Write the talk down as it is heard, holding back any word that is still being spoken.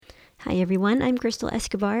Hi everyone, I'm Crystal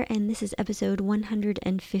Escobar and this is episode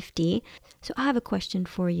 150. So I have a question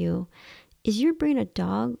for you. Is your brain a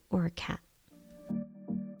dog or a cat?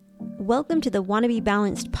 Welcome to the Wannabe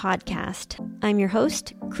Balanced podcast. I'm your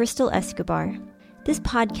host, Crystal Escobar. This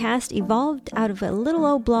podcast evolved out of a little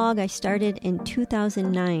old blog I started in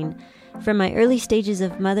 2009. From my early stages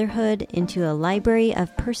of motherhood into a library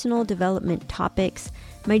of personal development topics,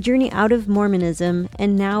 my journey out of Mormonism,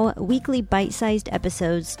 and now weekly bite-sized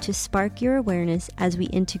episodes to spark your awareness as we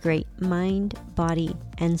integrate mind, body,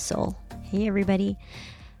 and soul. Hey everybody.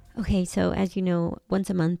 Okay, so as you know,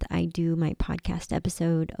 once a month I do my podcast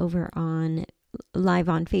episode over on live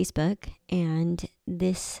on Facebook, and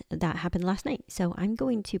that happened last night. So I'm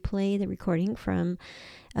going to play the recording from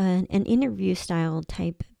an interview style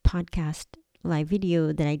type podcast live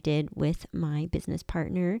video that I did with my business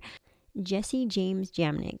partner, Jesse James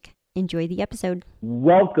Jamnick. Enjoy the episode.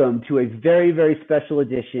 Welcome to a very, very special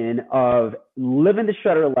edition of Living the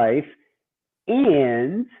Shredder Life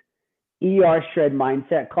and ER Shred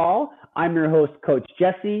Mindset Call. I'm your host, Coach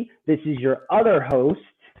Jesse. This is your other host.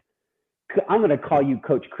 I'm going to call you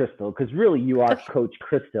Coach Crystal because really you are Coach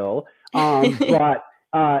Crystal. But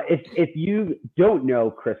if you don't know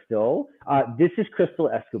Crystal, this is Crystal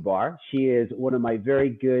Escobar. She is one of my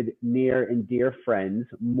very good, near and dear friends,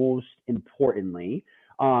 most importantly.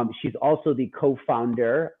 She's also the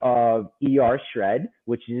co-founder of ER Shred,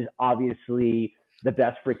 which is obviously the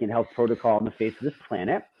best freaking health protocol on the face of this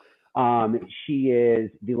planet. She is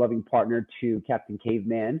the loving partner to Captain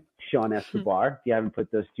Caveman, Sean Escobar, if you haven't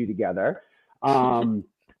put those two together.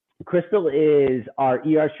 Crystal is our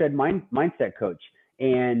ER Shred mindset coach.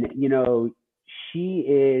 And, you know, she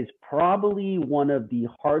is probably one of the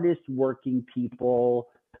hardest working people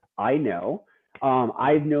I know.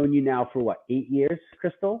 I've known you now for 8 years,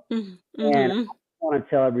 Crystal? Mm-hmm. And I want to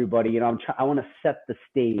tell everybody, I want to set the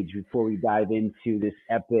stage before we dive into this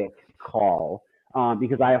epic call.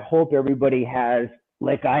 Because I hope everybody has,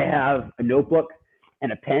 like I have, a notebook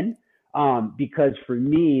and a pen. Because for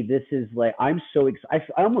me, this is I'm so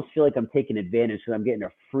excited. I almost feel like I'm taking advantage because I'm getting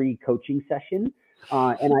a free coaching session.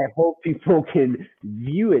 And I hope people can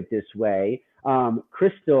view it this way.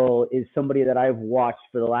 Crystal is somebody that I've watched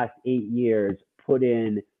for the last 8 years put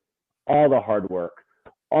in all the hard work,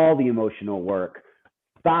 all the emotional work,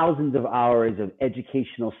 thousands of hours of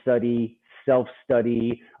educational study,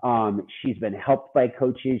 self-study. She's been helped by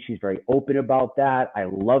coaches. She's very open about that. I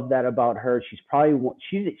love that about her. She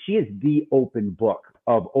is the open book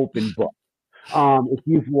of open books. If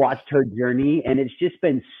you've watched her journey, and it's just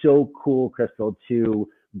been so cool, Crystal, to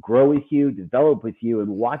grow with you, develop with you, and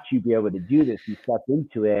watch you be able to do this and step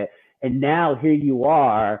into it. And now here you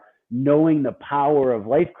are, knowing the power of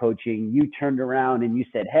life coaching. You turned around and you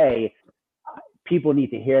said, "Hey, people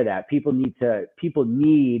need to hear that. People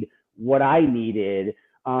need what I needed."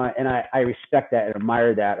 And I respect that and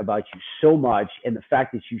admire that about you so much. And the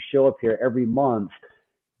fact that you show up here every month,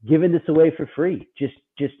 giving this away for free, just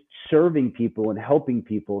serving people and helping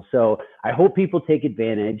people. So I hope people take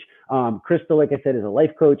advantage. Crystal, like I said, is a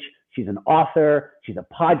life coach. She's an author. She's a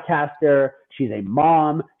podcaster. She's a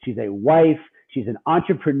mom. She's a wife. She's an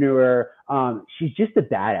entrepreneur. She's just a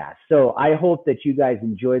badass. So I hope that you guys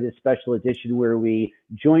enjoy this special edition where we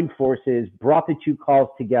joined forces, brought the two calls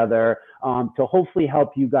together to hopefully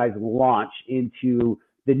help you guys launch into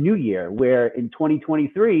the new year, where in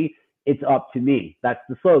 2023, it's up to me. That's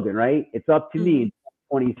the slogan, right? It's up to me in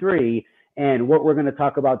 2023. And what we're going to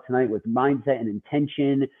talk about tonight with mindset and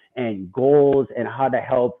intention and goals and how to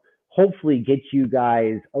help hopefully get you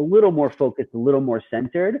guys a little more focused, a little more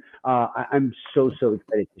centered. I'm so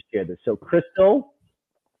excited to share this. So Crystal,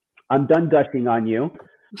 I'm done gushing on you.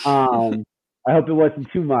 I hope it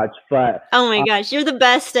wasn't too much, but oh my gosh, you're the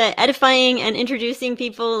best at edifying and introducing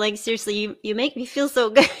people. Like seriously, you make me feel so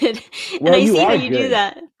good. And I see how you do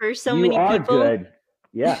that for so many people. You are good.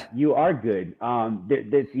 Yeah, you are good.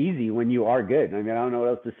 It's easy when you are good. I mean, I don't know what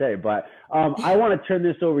else to say, but I want to turn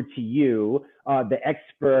this over to you, the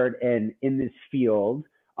expert in this field.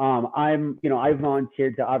 I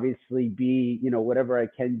volunteered to obviously be, whatever I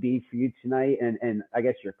can be for you tonight, and I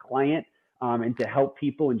guess your client, and to help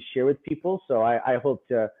people and share with people. So I hope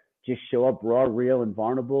to just show up raw, real, and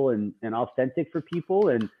vulnerable and authentic for people.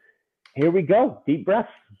 And here we go. Deep breaths.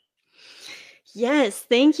 Yes.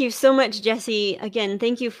 Thank you so much, Jesse. Again,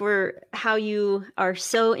 thank you for how you are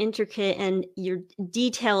so intricate and you're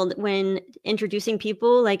detailed when introducing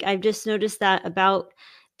people. Like I've just noticed that about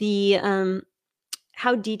the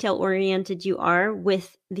how detail oriented you are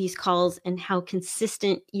with these calls and how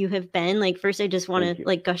consistent you have been. Like first, I just want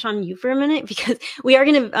to gush on you for a minute because we are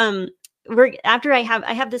going to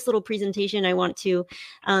I have this little presentation I want to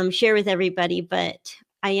share with everybody, but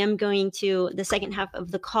I am going to, the second half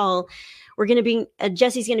of the call, we're going to be,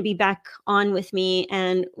 Jesse's going to be back on with me,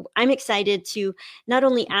 and I'm excited to not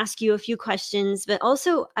only ask you a few questions, but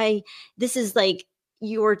also this is like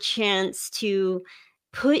your chance to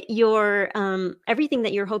put your everything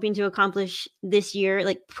that you're hoping to accomplish this year,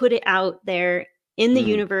 like put it out there in the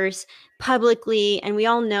universe publicly, and we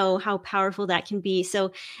all know how powerful that can be.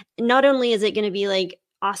 So not only is it going to be like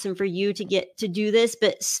awesome for you to get to do this,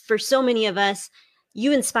 but for so many of us,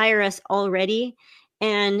 you inspire us already,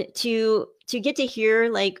 and to get to hear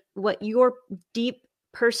like what your deep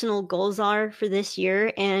personal goals are for this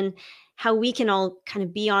year, and how we can all kind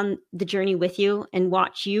of be on the journey with you and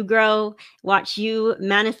watch you grow, watch you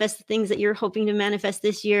manifest the things that you're hoping to manifest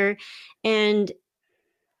this year. And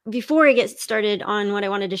before I get started on what I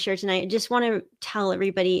wanted to share tonight, I just want to tell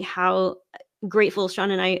everybody how grateful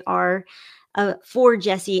Sean and I are for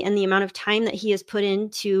Jesse and the amount of time that he has put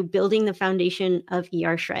into building the foundation of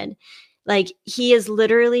R.A.S. Like, he has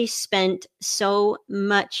literally spent so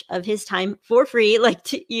much of his time for free.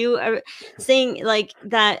 Like, you are saying like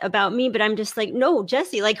that about me, but I'm just like, no,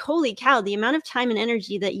 Jesse, like, holy cow, the amount of time and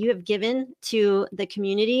energy that you have given to the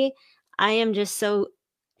community. I am just so,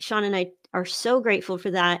 Sean and I are so grateful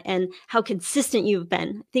for that, and how consistent you've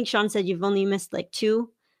been. I think Sean said you've only missed like 2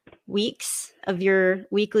 weeks of your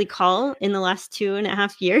weekly call in the last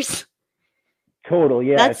 2.5 years. Total,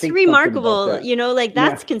 yeah. That's remarkable. That. You know, like,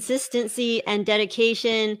 that's consistency and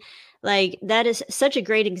dedication. Like, that is such a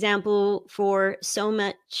great example for so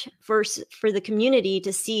much for the community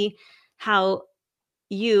to see how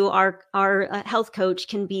you, our health coach,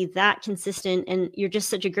 can be that consistent. And you're just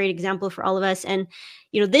such a great example for all of us. And,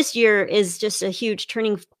 you know, this year is just a huge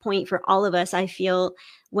turning point for all of us, I feel,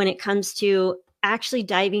 when it comes to actually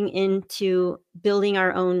diving into building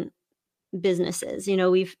our own businesses. You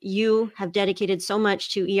know, you have dedicated so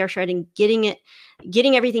much to R.A.S and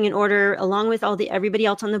getting everything in order, along with everybody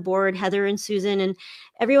else on the board, Heather and Susan, and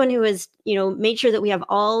everyone who has, you know, made sure that we have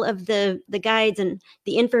all of the guides and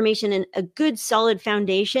the information and a good solid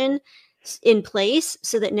foundation in place,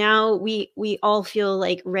 so that now we all feel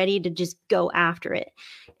like ready to just go after it.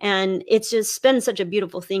 And it's just been such a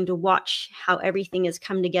beautiful thing to watch how everything has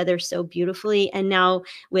come together so beautifully. And now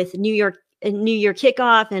with New Year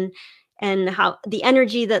kickoff, and how the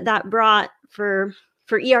energy that brought for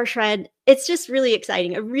R.A.S, it's just really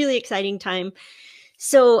exciting, a really exciting time.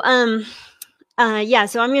 So, so I'm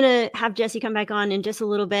going to have Jesse come back on in just a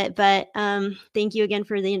little bit, but thank you again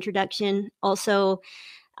for the introduction. Also,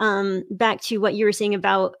 back to what you were saying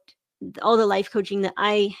about all the life coaching that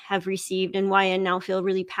I have received, and why I now feel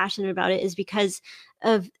really passionate about it, is because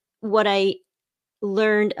of what I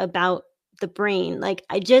learned about the brain. Like,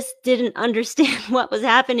 I just didn't understand what was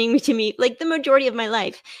happening to me, like, the majority of my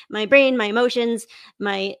life, my brain, my emotions,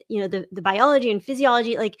 my, you know, the biology and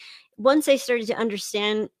physiology. Like, once I started to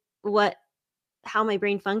understand how my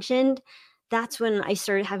brain functioned, that's when I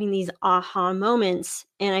started having these aha moments,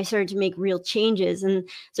 and I started to make real changes. And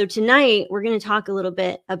so tonight we're going to talk a little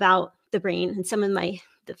bit about the brain and some of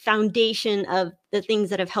the foundation of the things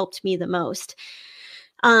that have helped me the most.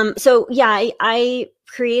 So yeah, I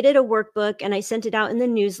created a workbook and I sent it out in the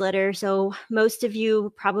newsletter. So most of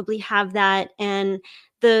you probably have that. And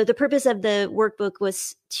the purpose of the workbook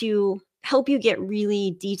was to help you get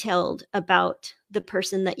really detailed about the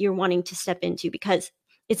person that you're wanting to step into, because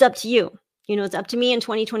it's up to you. You know, it's up to me in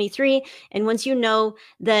 2023. And once you know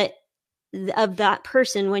of that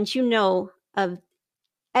person, once you know of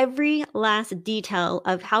every last detail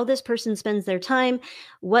of how this person spends their time,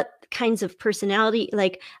 what kinds of personality,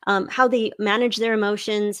 like how they manage their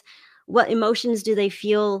emotions, what emotions do they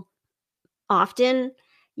feel often,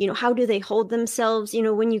 you know, how do they hold themselves, you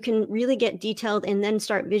know, when you can really get detailed and then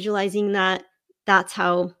start visualizing that, that's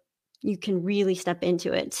how you can really step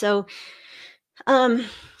into it. So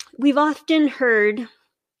we've often heard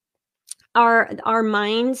our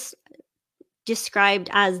minds described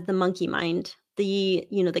as the monkey mind.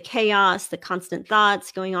 The chaos, the constant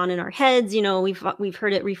thoughts going on in our heads, you know, we've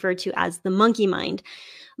heard it referred to as the monkey mind.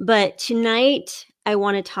 But tonight I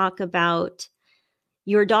want to talk about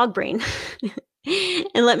your dog brain.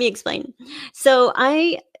 And let me explain. So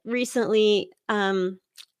I recently I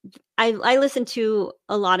listened to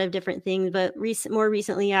a lot of different things, but more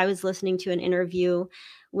recently I was listening to an interview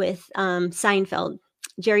with Jerry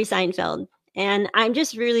Seinfeld. And I'm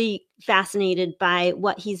just really fascinated by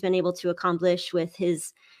what he's been able to accomplish with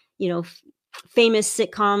his, you know, famous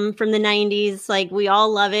sitcom from the 90s. Like, we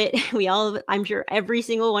all love it. I'm sure every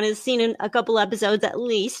single one has seen a couple episodes at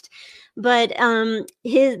least. But that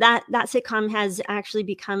sitcom has actually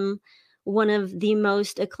become one of the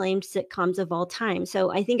most acclaimed sitcoms of all time.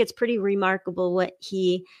 So I think it's pretty remarkable what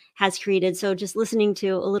he has created. So just listening to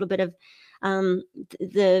a little bit of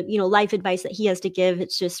the life advice that he has to give,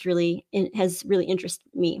 it's just it has really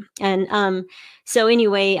interested me. And so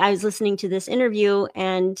anyway, I was listening to this interview,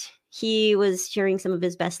 and he was sharing some of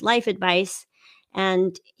his best life advice,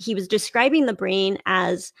 and he was describing the brain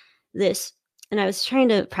as this. And I was trying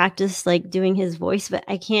to practice like doing his voice, but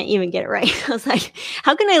I can't even get it right. I was like,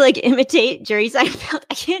 how can I like imitate Jerry Seinfeld?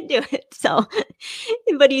 I can't do it. So,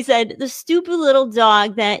 but he said, the stupid little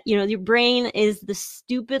dog that, your brain is the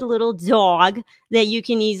stupid little dog that you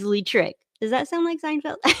can easily trick. Does that sound like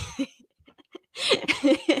Seinfeld?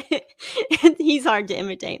 He's hard to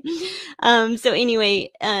imitate. So anyway,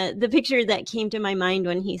 the picture that came to my mind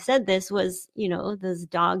when he said this was, those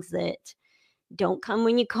dogs that don't come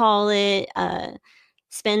when you call it,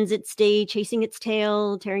 spends its day chasing its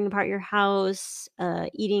tail, tearing apart your house,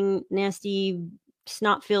 eating nasty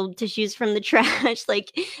snot-filled tissues from the trash.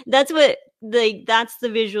 Like that's the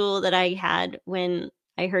visual that I had when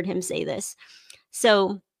I heard him say this.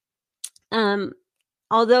 So,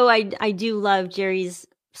 although I do love Jerry's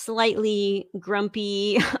slightly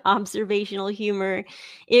grumpy observational humor,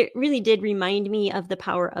 it really did remind me of the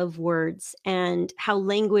power of words and how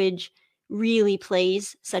language really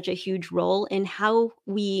plays such a huge role in how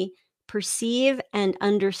we perceive and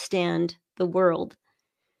understand the world.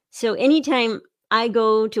 So anytime I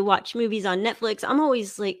go to watch movies on Netflix, I'm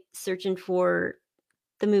always like searching for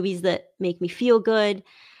the movies that make me feel good.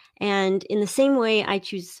 And in the same way I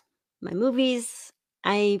choose my movies,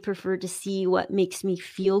 I prefer to see what makes me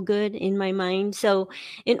feel good in my mind. So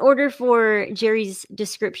in order for Jerry's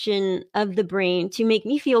description of the brain to make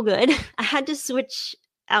me feel good, I had to switch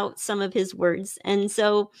out some of his words. And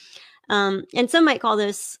so, and some might call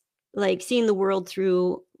this like seeing the world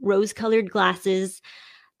through rose-colored glasses,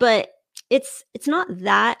 but it's not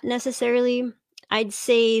that necessarily. I'd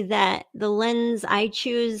say that the lens I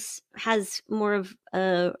choose has more of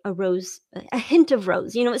a hint of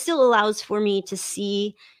rose. It still allows for me to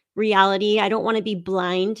see reality. I don't want to be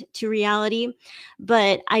blind to reality,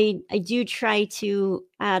 but I do try to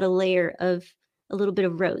add a layer of a little bit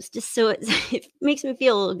of rose, just so it makes me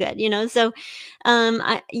feel a little good. So,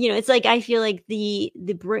 it's like I feel like the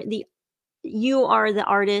you are the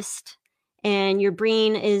artist, and your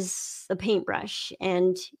brain is a paintbrush,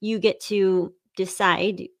 and you get to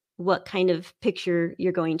decide what kind of picture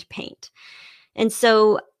you're going to paint. And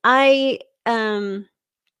so I also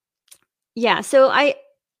I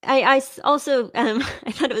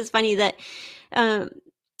thought it was funny that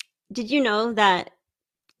did you know that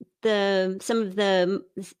some of the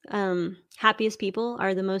happiest people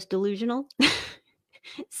are the most delusional?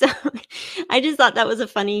 So I just thought that was a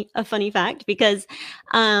funny fact, because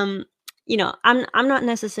I'm not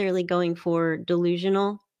necessarily going for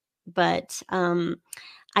delusional, but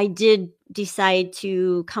I did decide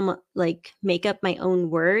to make up my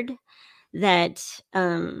own word that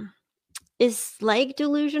is like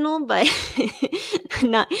delusional, but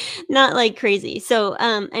not like crazy. So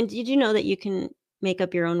and did you know that you can make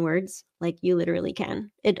up your own words? Like you literally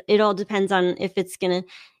can. It all depends on if it's gonna,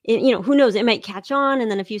 who knows, it might catch on,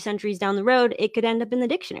 and then a few centuries down the road it could end up in the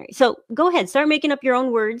dictionary. So go ahead, start making up your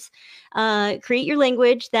own words, create your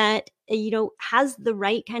language that has the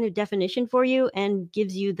right kind of definition for you and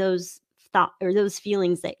gives you those thought or those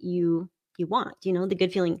feelings that you want, the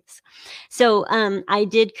good feelings. So I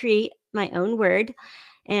did create my own word,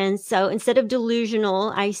 and so instead of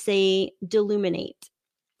delusional, I say deluminate.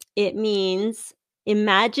 It means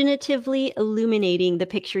imaginatively illuminating the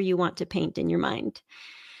picture you want to paint in your mind.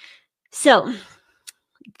 So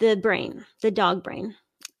the brain, the dog brain,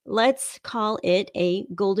 let's call it a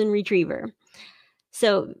golden retriever.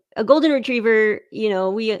 So a golden retriever,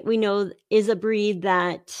 we know is a breed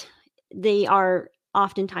that they are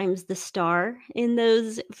oftentimes the star in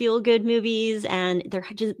those feel-good movies, and they're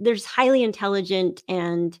just highly intelligent,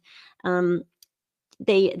 and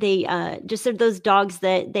they just are those dogs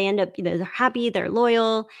that they end up, they're happy, they're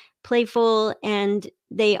loyal, playful, and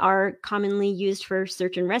they are commonly used for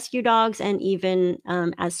search and rescue dogs, and even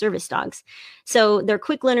as service dogs. So they're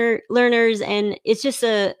quick learners, and it's just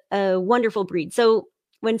a wonderful breed. So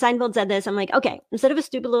when Seinfeld said this, I'm like, okay, instead of a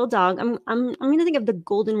stupid little dog, I'm going to think of the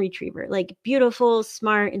golden retriever, like beautiful,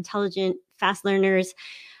 smart, intelligent, fast learners,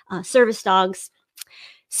 service dogs.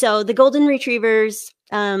 So the golden retrievers,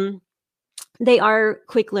 they are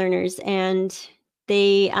quick learners, and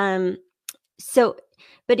they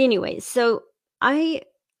but anyways, so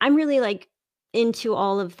I'm really like into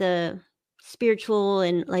all of the spiritual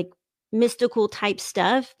and like mystical type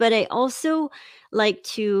stuff, but I also like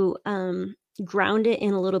to ground it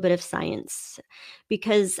in a little bit of science,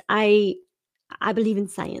 because I believe in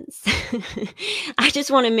science. I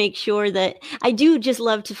just want to make sure that I do just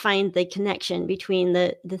love to find the connection between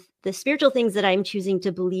the spiritual things that I'm choosing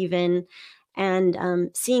to believe in, and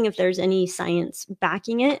seeing if there's any science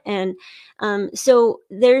backing it. And so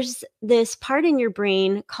there's this part in your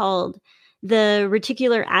brain called the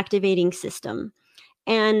reticular activating system.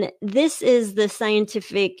 And this is the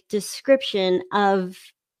scientific description of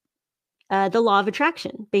the law of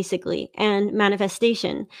attraction, basically, and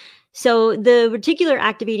manifestation. So the reticular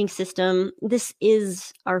activating system, this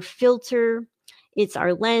is our filter. It's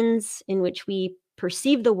our lens in which we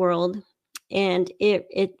perceive the world. And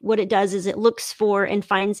it what it does is it looks for and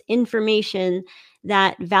finds information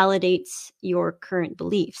that validates your current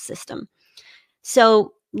belief system.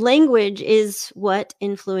 So language is what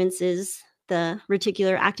influences the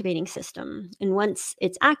reticular activating system. And once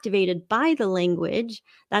it's activated by the language,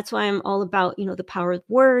 that's why I'm all about, the power of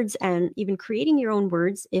words, and even creating your own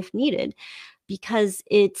words if needed, because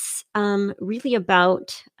it's really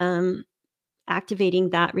about activating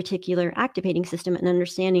that reticular activating system and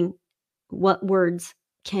understanding what words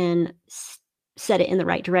can set it in the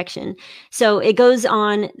right direction. So it goes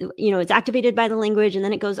on, it's activated by the language, and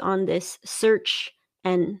then it goes on this search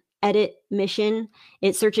and edit mission.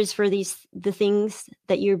 It searches for the things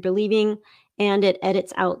that you're believing, and it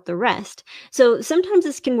edits out the rest. So sometimes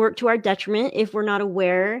this can work to our detriment if we're not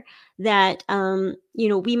aware that,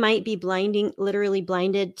 we might be literally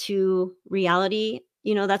blinded to reality.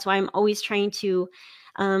 That's why I'm always trying to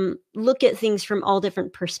look at things from all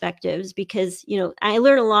different perspectives, because, I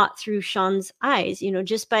learn a lot through Sean's eyes,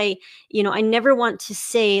 just by, I never want to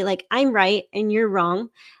say like I'm right and you're wrong,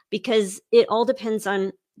 because it all depends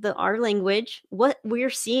on our language, what we're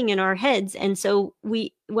seeing in our heads. And so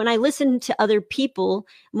when I listen to other people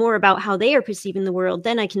more about how they are perceiving the world,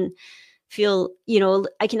 then I can feel,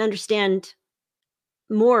 I can understand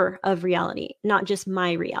more of reality, not just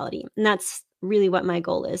my reality. And that's really what my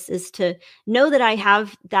goal is to know that I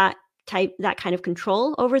have that kind of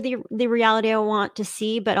control over the reality I want to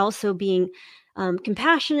see, but also being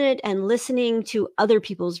compassionate and listening to other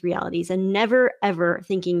people's realities, and never ever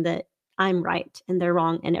thinking that I'm right and they're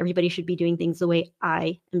wrong and everybody should be doing things the way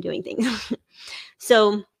I am doing things.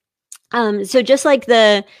 So just like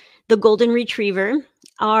the golden retriever,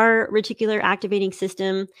 our reticular activating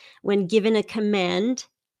system, when given a command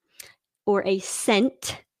or a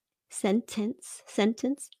sentence,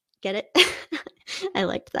 get it? I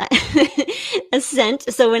liked that. A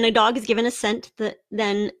scent. So when a dog is given a scent,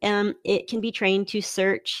 then it can be trained to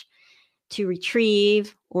search, to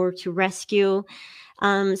retrieve, or to rescue.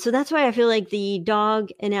 So that's why I feel like the dog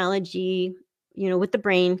analogy, with the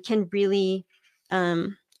brain, can really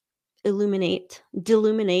deluminate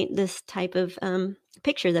this type of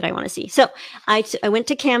picture that I want to see. So I went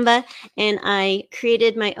to Canva and I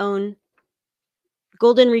created my own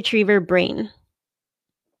golden retriever brain.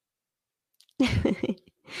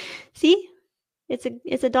 See?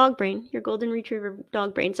 It's a dog brain, your golden retriever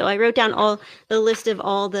dog brain. So I wrote down all the list of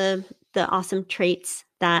all the awesome traits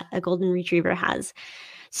that a golden retriever has.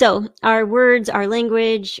 So our words, our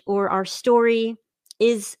language, or our story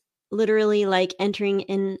is literally like entering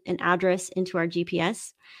in an address into our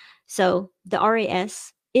GPS. So the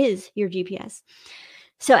R.A.S. is your GPS.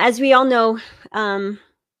 So as we all know, I'm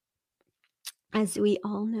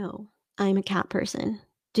a cat person.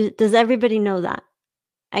 Does everybody know that?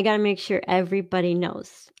 I got to make sure everybody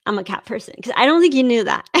knows I'm a cat person, because I don't think you knew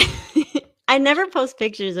that. I never post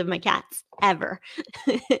pictures of my cats ever.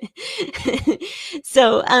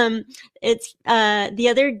 So it's the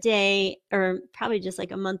other day, or probably just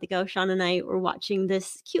like a month ago, Sean and I were watching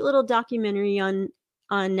this cute little documentary on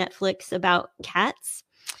Netflix about cats.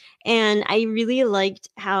 And I really liked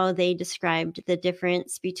how they described the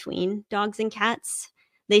difference between dogs and cats.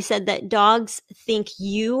 They said that dogs think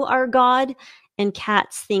you are God and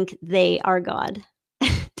cats think they are God.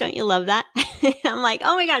 Don't you love that? I'm like,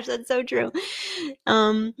 oh my gosh, that's so true.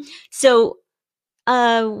 So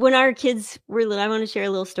when our kids were little, I want to share a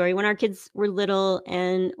little story. When our kids were little,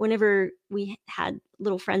 and whenever we had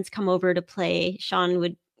little friends come over to play, Sean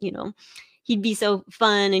would, he'd be so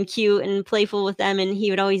fun and cute and playful with them. And he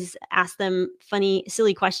would always ask them funny,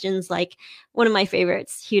 silly questions. Like one of my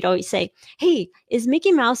favorites, he would always say, "Hey, is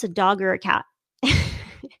Mickey Mouse a dog or a cat?"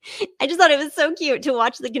 I just thought it was so cute to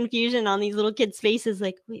watch the confusion on these little kids' faces.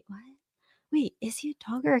 Like, wait, what? Wait, is he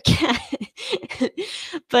a dog or a cat?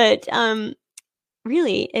 But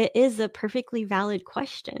really, it is a perfectly valid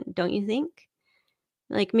question, don't you think?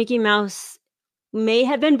 Like Mickey Mouse may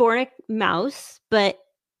have been born a mouse, but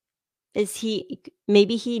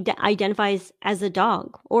Maybe he identifies as a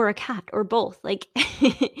dog or a cat or both. Like,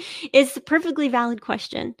 it's a perfectly valid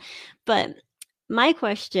question. But my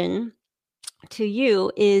question to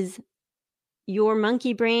you is, your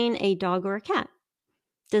monkey brain a dog or a cat?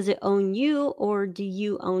 Does it own you or do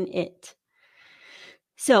you own it?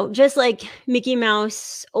 So just like Mickey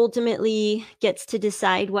Mouse ultimately gets to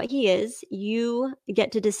decide what he is, you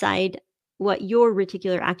get to decide what your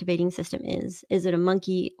reticular activating system is. Is it a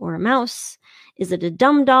monkey or a mouse? Is it a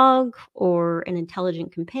dumb dog or an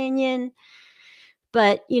intelligent companion?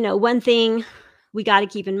 But, one thing we got to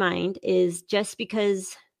keep in mind is, just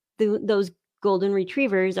because those golden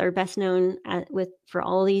retrievers are best known for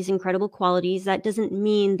all these incredible qualities, that doesn't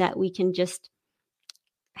mean that we can just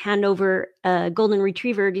hand over a golden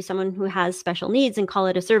retriever to someone who has special needs and call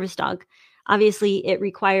it a service dog. Obviously, it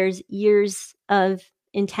requires years of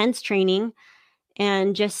intense training.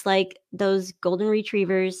 And just like those golden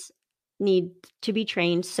retrievers need to be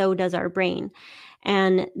trained, so does our brain.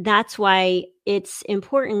 And that's why it's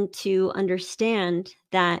important to understand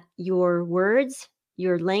that your words,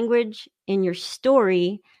 your language, and your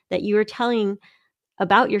story that you are telling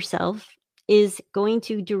about yourself is going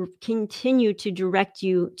to continue to direct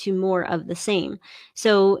you to more of the same.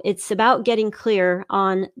 So it's about getting clear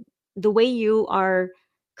on the way you are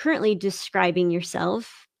currently describing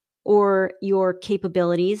yourself or your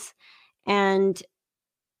capabilities, and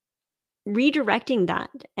redirecting that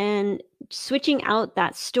and switching out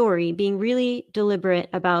that story, being really deliberate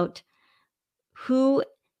about who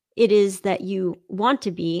it is that you want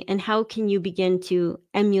to be and how can you begin to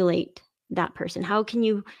emulate that person. How can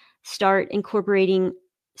you start incorporating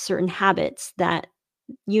certain habits that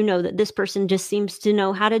that this person just seems to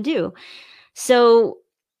know how to do. So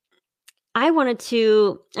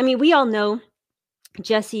we all know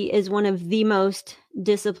Jesse is one of the most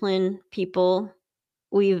disciplined people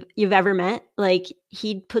you've ever met. Like,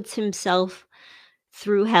 he puts himself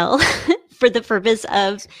through hell for the purpose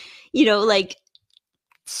of, like,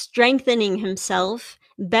 strengthening himself,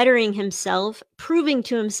 bettering himself, proving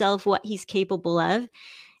to himself what he's capable of.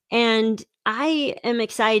 And I am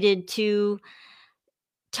excited to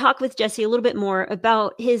talk with Jesse a little bit more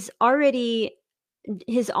about his already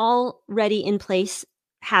in place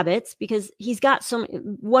habits, because he's got some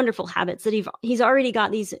wonderful habits that he's already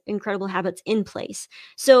got these incredible habits in place.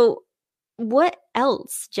 So what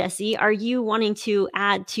else, Jesse, are you wanting to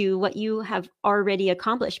add to what you have already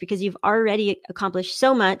accomplished? Because you've already accomplished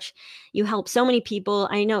so much. You help so many people.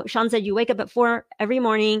 I know Sean said you wake up at 4 every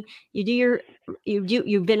morning.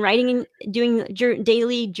 You've been doing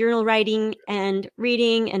daily journal writing and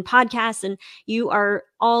reading and podcasts, and you are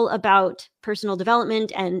all about personal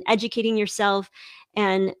development and educating yourself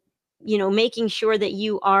and making sure that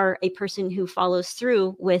you are a person who follows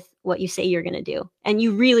through with what you say you're going to do. And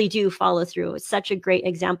you really do follow through. It's such a great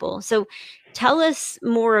example. So can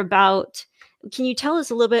you tell us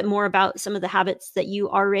a little bit more about some of the habits that you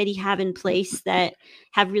already have in place that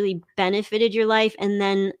have really benefited your life, and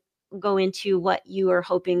then go into what you are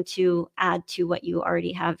hoping to add to what you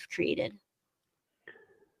already have created?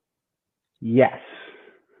 Yes.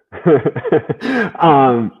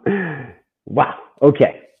 Wow.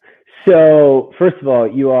 Okay. So first of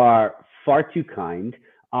all, you are far too kind.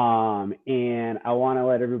 And I want to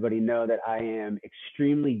let everybody know that I am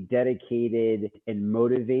extremely dedicated and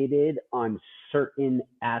motivated on certain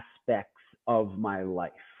aspects of my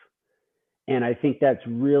life. And I think that's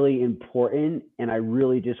really important. And I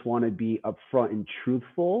really just want to be upfront and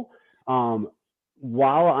truthful. Um,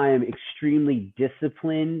 while I am extremely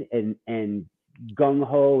disciplined and gung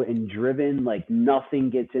ho and driven, like nothing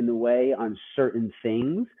gets in the way on certain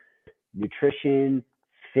things, nutrition,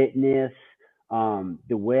 fitness,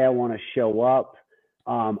 the way I want to show up.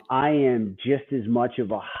 I am just as much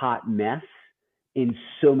of a hot mess in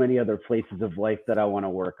so many other places of life that I want to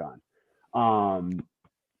work on.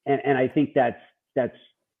 And I think that's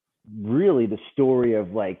really the story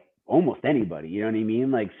of like almost anybody, you know what I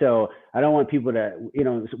mean? Like, so I don't want people to,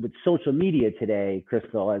 with social media today,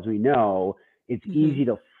 Crystal, as we know, it's easy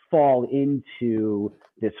to fall into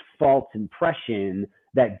this false impression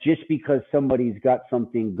that just because somebody's got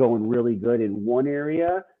something going really good in one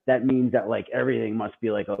area, that means that like everything must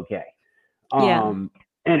be like, okay. Yeah. And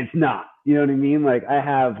it's not, you know what I mean? Like, I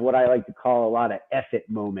have what I like to call a lot of F it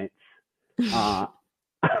moments. Yeah.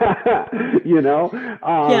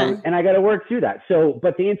 And I got to work through that. So,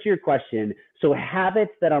 but to answer your question, so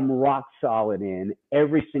habits that I'm rock solid in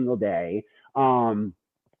every single day.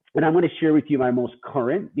 And I'm going to share with you my most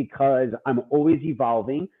current, because I'm always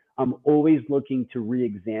evolving. I'm always looking to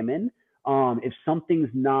re-examine. If something's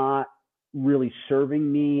not really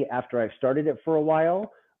serving me after I've started it for a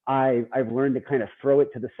while, I've learned to kind of throw it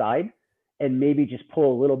to the side and maybe just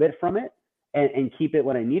pull a little bit from it and keep it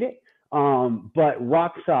when I need it. But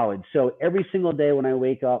rock solid. So every single day when I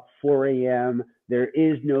wake up, 4 a.m., there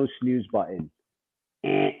is no snooze button.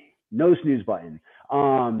 No snooze button.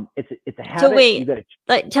 It's a habit. So wait,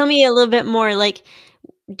 tell me a little bit more. Like,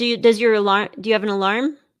 do you have an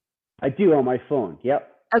alarm? I do on my phone.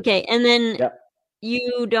 Yep. Okay, and then yep.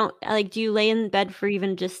 You don't do you lay in bed for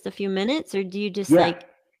even just a few minutes, or do you just get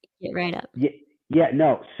right up?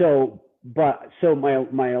 No. So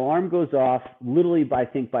my alarm goes off literally I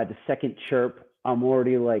think by the second chirp. I'm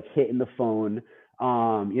already like hitting the phone.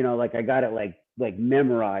 Like I got it like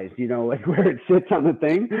memorized, like where it sits on the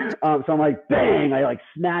thing. So I'm like, bang, I like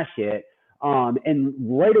smash it. And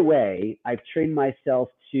right away, I've trained myself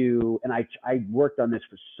to, and I worked on this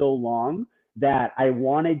for so long that I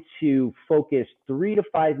wanted to focus 3 to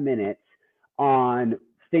 5 minutes on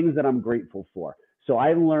things that I'm grateful for. So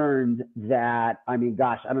I learned that, I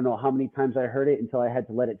don't know how many times I heard it until I had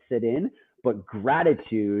to let it sit in, but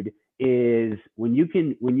gratitude is when you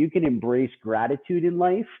can embrace gratitude in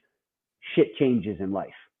life, shit changes in life.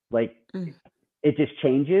 Like it just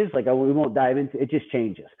changes. Like we won't dive into it, just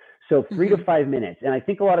changes. So 3 to 5 minutes. And I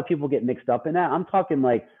think a lot of people get mixed up in that. I'm talking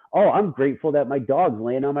like, oh, I'm grateful that my dog's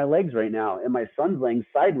laying on my legs right now and my son's laying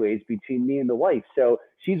sideways between me and the wife. So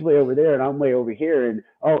she's way over there and I'm way over here. And,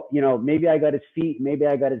 maybe I got his feet, maybe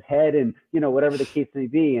I got his head and, whatever the case may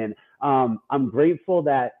be. And I'm grateful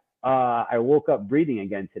that I woke up breathing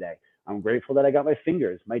again today. I'm grateful that I got my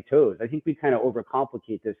fingers, my toes. I think we kind of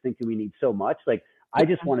overcomplicate this thinking we need so much. Like, I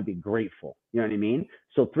just want to be grateful. You know what I mean?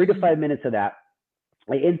 So 3 to 5 minutes of that.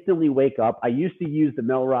 I instantly wake up. I used to use the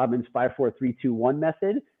Mel Robbins 5, 4, 3, 2, 1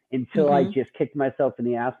 method until I just kicked myself in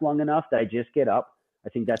the ass long enough that I just get up. I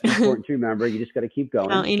think that's important to remember. You just got to keep going.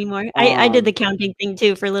 Count anymore. I did the counting thing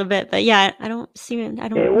too for a little bit, but yeah, I don't need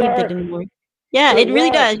that anymore. Yeah, it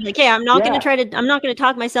really does. Like, hey, I'm not going to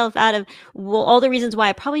talk myself out of all the reasons why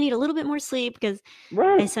I probably need a little bit more sleep, because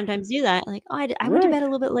I sometimes do that. Like, oh, I went to bed a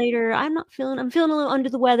little bit later. I'm feeling a little under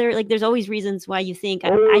the weather. Like, there's always reasons why you think I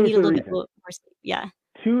need a little bit more sleep. Yeah.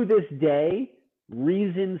 To this day,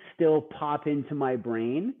 reasons still pop into my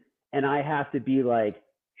brain, and I have to be like,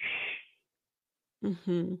 shh.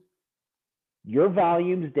 Your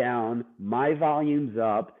volume's down, my volume's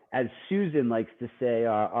up. As Susan likes to say,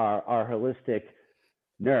 our holistic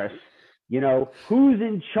nurse, who's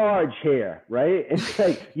in charge here, right? It's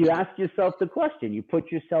like you ask yourself the question, you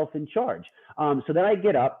put yourself in charge. So then I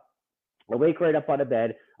get up, I wake right up out of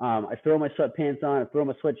bed. I throw my sweatpants on, I throw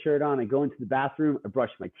my sweatshirt on, I go into the bathroom, I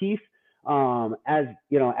brush my teeth. As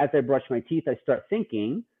I brush my teeth, I start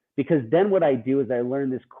thinking, because then what I do is I learn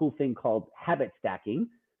this cool thing called habit stacking.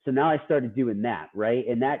 So now I started doing that, right?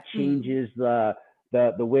 And that changes the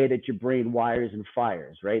way that your brain wires and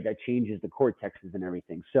fires, right? That changes the cortexes and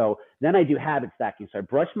everything. So then I do habit stacking. So I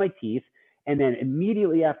brush my teeth, and then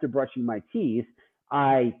immediately after brushing my teeth,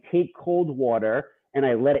 I take cold water and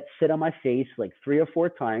I let it sit on my face like 3 or 4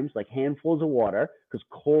 times, like handfuls of water, because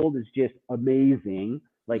cold is just amazing.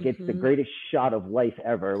 Like it's the greatest shot of life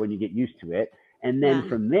ever when you get used to it. And then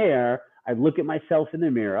from there, I look at myself in the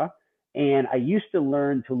mirror. And I used to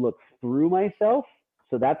learn to look through myself.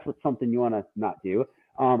 So that's something you want to not do.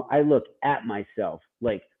 I look at myself,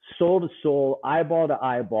 like soul to soul, eyeball to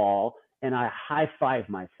eyeball, and I high five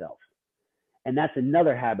myself. And that's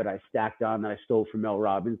another habit I stacked on that I stole from Mel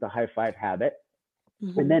Robbins, the high five habit.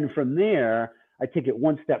 And then from there, I take it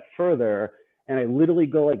one step further and I literally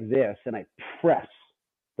go like this and I press,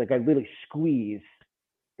 like I literally squeeze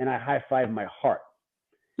and I high five my heart.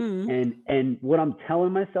 And what I'm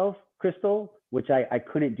telling myself, Crystal, which I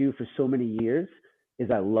couldn't do for so many years, is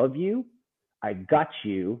I love you. I got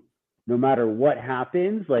you. No matter what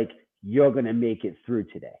happens, like you're going to make it through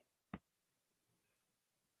today.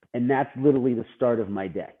 And that's literally the start of my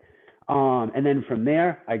day. And then from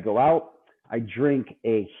there, I go out, I drink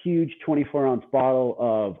a huge 24-ounce bottle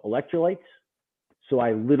of electrolytes. So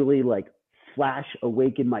I literally like flash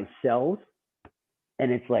awaken my cells.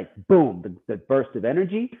 And it's like, boom, the burst of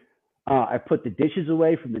energy. I put the dishes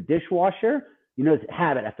away from the dishwasher. It's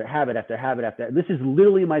habit after habit after habit after. This is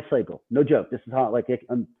literally my cycle. No joke. This is how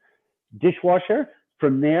dishwasher.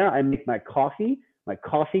 From there, I make my coffee. My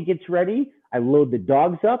coffee gets ready. I load the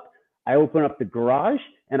dogs up. I open up the garage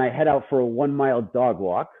and I head out for a 1-mile dog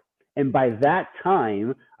walk. And by that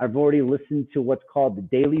time, I've already listened to what's called the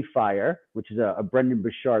Daily Fire, which is a Brendan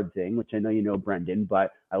Burchard thing, which I know you know Brendan,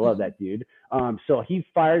 but I love that dude. So he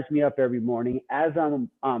fires me up every morning as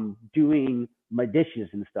I'm doing my dishes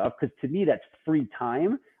and stuff, because to me, that's free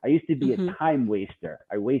time. I used to be a time waster.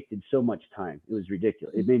 I wasted so much time. It was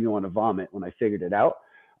ridiculous. It made me want to vomit when I figured it out.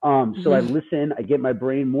 So I listen, I get my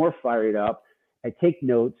brain more fired up. I take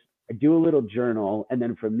notes, I do a little journal, and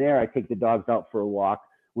then from there, I take the dogs out for a walk.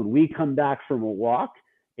 When we come back from a walk,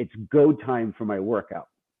 it's go time for my workout.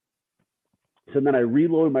 So then I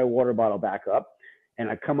reload my water bottle back up and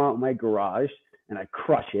I come out in my garage and I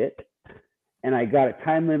crush it. And I got a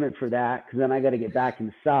time limit for that because then I got to get back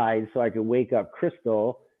inside so I can wake up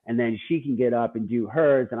Crystal and then she can get up and do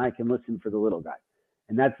hers and I can listen for the little guy.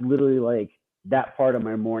 And that's literally like that part of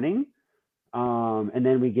my morning. And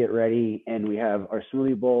then we get ready and we have our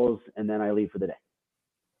smoothie bowls and then I leave for the day.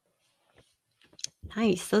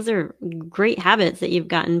 Nice. Those are great habits that you've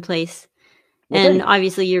got in place. Well, and thanks.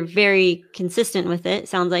 obviously you're very consistent with it.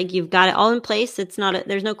 Sounds like you've got it all in place. It's not,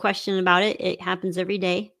 there's no question about it. It happens every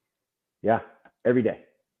day. Yeah, every day.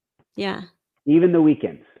 Yeah. Even the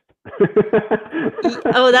weekends.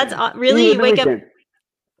 Oh, that's really, you wake weekends.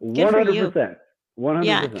 up. Good for you. 100%.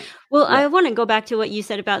 Yeah. Well, yeah. I want to go back to what you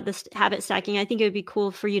said about this habit stacking. I think it would be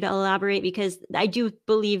cool for you to elaborate because I do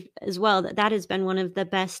believe as well that that has been one of the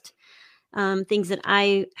best things that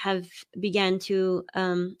I have began to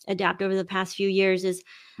adapt over the past few years. Is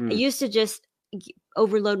I used to just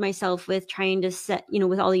overload myself with trying to set,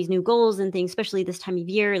 with all these new goals and things, especially this time of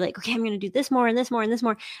year, like, okay, I'm going to do this more and this more and this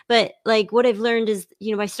more. But like what I've learned is,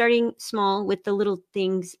 by starting small with the little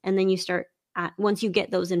things, and then you start once you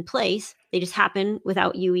get those in place, they just happen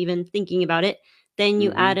without you even thinking about it. Then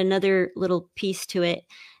you add another little piece to it.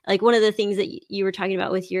 Like one of the things that you were talking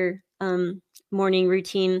about with your morning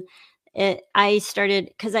routine, I started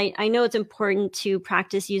because I know it's important to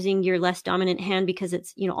practice using your less dominant hand because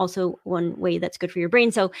it's, also one way that's good for your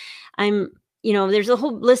brain. So there's a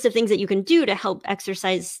whole list of things that you can do to help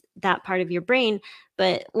exercise that part of your brain.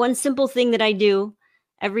 But one simple thing that I do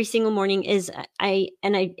every single morning is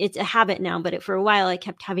it's a habit now, but for a while I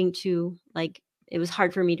kept having to, it was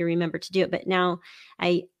hard for me to remember to do it. But now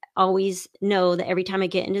I always know that every time I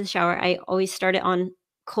get into the shower, I always start it on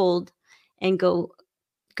cold and go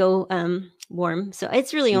warm. So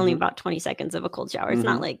it's really only about 20 seconds of a cold shower. It's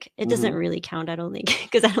not like, it doesn't really count, I don't think,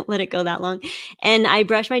 because I don't let it go that long. And I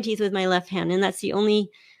brush my teeth with my left hand. And that's the only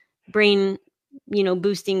brain,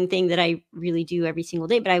 boosting thing that I really do every single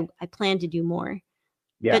day. But I plan to do more.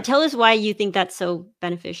 Yeah. But tell us why you think that's so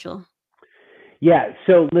beneficial. Yeah.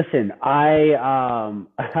 So listen, I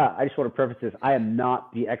just want to preface this. I am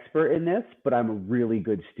not the expert in this, but I'm a really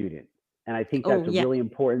good student. And I think that's really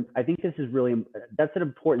important. I think this is that's an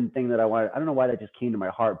important thing that I don't know why that just came to my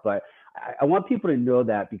heart, but I want people to know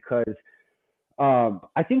that because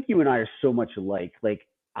I think you and I are so much alike. Like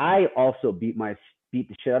I also beat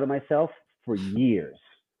the shit out of myself for years.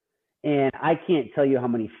 And I can't tell you how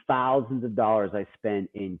many thousands of dollars I spent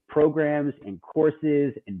in programs and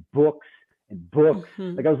courses and books.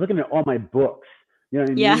 Like I was looking at all my books, you know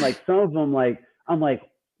what I mean? Like some of them, I'm like,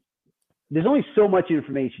 there's only so much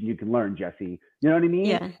information you can learn, Jesse. You know what I mean?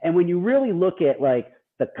 Yeah. And when you really look at like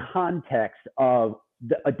the context of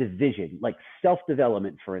a division, like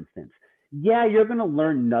self-development, for instance, yeah, you're going to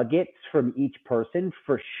learn nuggets from each person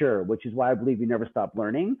for sure, which is why I believe you never stop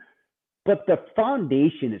learning. But the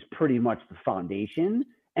foundation is pretty much the foundation.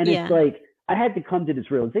 And it's like, I had to come to this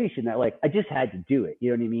realization that like, I just had to do it.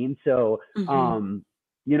 You know what I mean? So,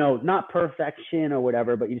 not perfection or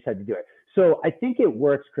whatever, but you just had to do it. So I think it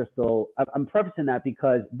works, Crystal. I'm prefacing that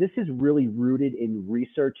because this is really rooted in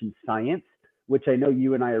research and science, which I know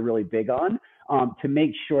you and I are really big on, to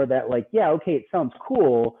make sure that like, yeah, okay, it sounds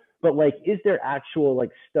cool, but like, is there actual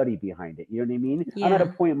like study behind it? You know what I mean? Yeah. I'm at a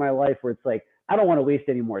point in my life where it's like, I don't want to waste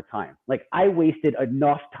any more time. Like I wasted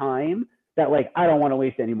enough time that like, I don't want to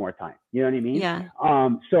waste any more time. You know what I mean? Yeah.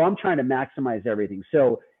 So I'm trying to maximize everything.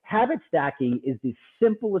 So habit stacking is the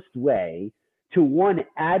simplest way to, one,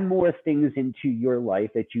 add more things into your life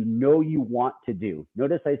that you know you want to do.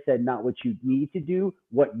 Notice I said not what you need to do,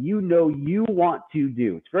 what you know you want to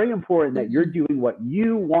do. It's very important that you're doing what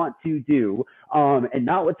you want to do, and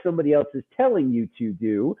not what somebody else is telling you to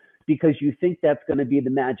do, because you think that's going to be the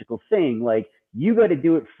magical thing. Like you got to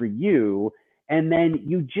do it for you. And then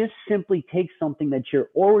you just simply take something that you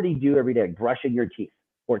already do every day, brushing your teeth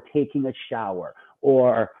or taking a shower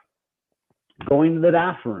or going to the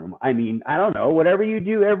bathroom. I mean, I don't know, whatever you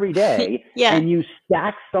do every day, and you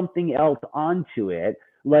stack something else onto it.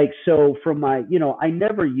 Like, so from my, I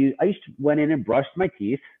used to went in and brushed my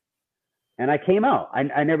teeth and I came out.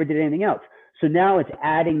 I never did anything else. So now it's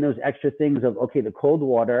adding those extra things of, okay, the cold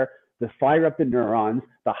water, the fire up the neurons,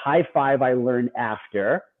 the high five I learned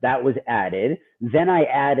after, that was added. Then I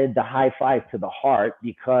added the high five to the heart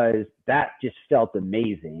because that just felt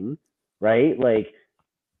amazing, right? Like,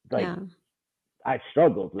 I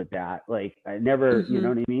struggled with that. Like I never, you know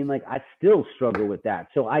Mm-hmm. what I mean? Like I still struggle with that.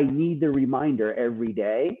 So I need the reminder every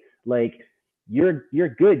day. Like you're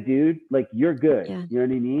good, dude. Like you're good. Yeah. You know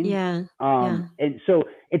what I mean? Yeah. Yeah. And so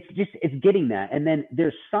it's getting that. And then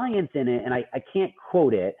there's science in it, and I can't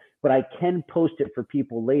quote it, but I can post it for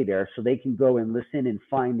people later so they can go and listen and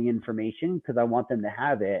find the information because I want them to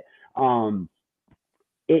have it. Um,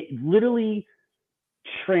 it literally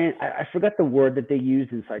I forgot the word that they use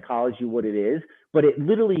in psychology, what it is, but it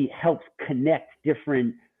literally helps connect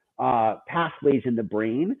different pathways in the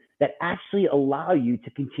brain that actually allow you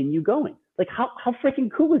to continue going. Like how freaking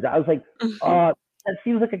cool is that? I was like, Mm-hmm. that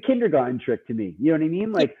seems like a kindergarten trick to me. You know what I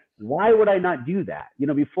mean? Yeah. Like, why would I not do that? You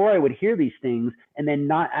know, before I would hear these things and then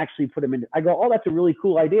not actually put them in. I go, oh, that's a really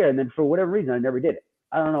cool idea, and then for whatever reason, I never did it.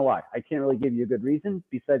 I don't know why. I can't really give you a good reason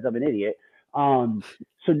besides I'm an idiot. Um,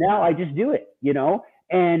 so now I just do it. You know,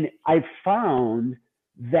 and I found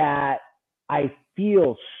that I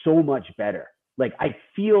feel so much better. Like I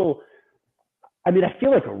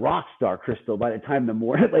feel like a rock star, Crystal, by the time the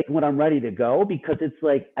morning, like when I'm ready to go, because it's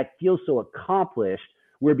like I feel so accomplished.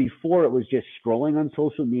 Where before it was just scrolling on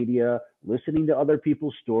social media, listening to other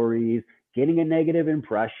people's stories, getting a negative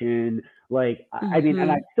impression. Like, I mean,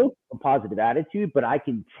 and I Mm-hmm. still have a positive attitude, but I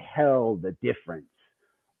can tell the difference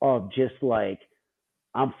of just like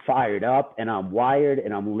I'm fired up and I'm wired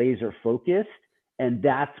and I'm laser focused. And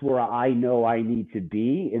that's where I know I need to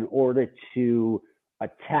be in order to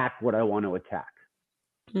attack what I want to attack.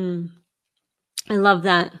 Mm. I love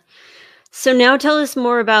that. So now tell us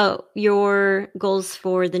more about your goals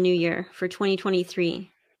for the new year for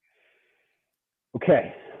 2023.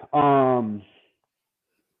 Okay. Um,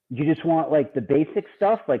 you just want like the basic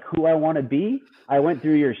stuff, like who I want to be. I went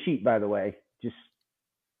through your sheet, by the way. Just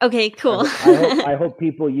Okay, cool. I hope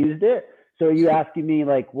people used it. So are you asking me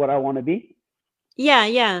like what I want to be? Yeah,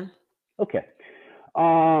 yeah. Okay.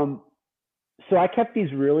 Um, so I kept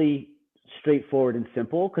these really straightforward and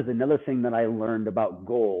simple because another thing that I learned about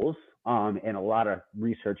goals and a lot of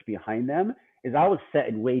research behind them is I was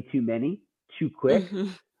setting way too many too quick.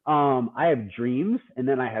 Mhm. I have dreams and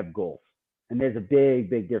then I have goals. And there's a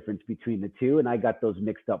big difference between the two. And I got those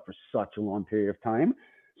mixed up for such a long period of time.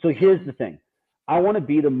 So Yeah. here's the thing I want to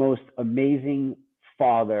be the most amazing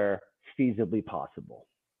father feasibly possible.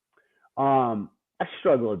 I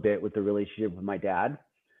struggle a bit with the relationship with my dad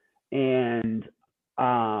and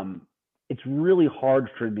um, it's really hard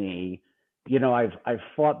for me. You know, I've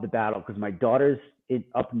fought the battle because my daughter's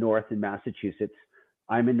up north in Massachusetts.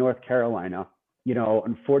 I'm in North Carolina. You know,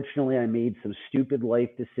 unfortunately, I made some stupid life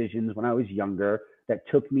decisions when I was younger that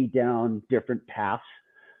took me down different paths.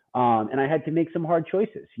 And I had to make some hard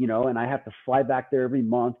choices, you know, and I have to fly back there every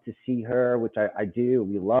month to see her, which I do.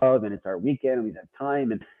 We love, and it's our weekend, and we have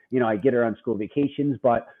time. And, you know, I get her on school vacations.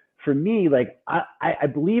 But for me, like, I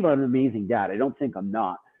believe I'm an amazing dad. I don't think I'm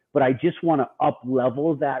not. But I just want to up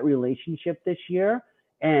level that relationship this year.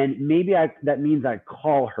 And maybe that means I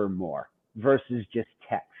call her more versus just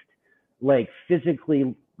text, like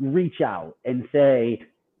physically reach out and say,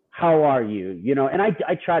 how are you? You know, and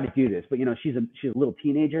I try to do this, but you know, she's a little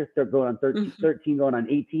teenager, going on 13, Mhm. 13 going on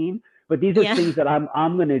 18. But these are Yeah. things that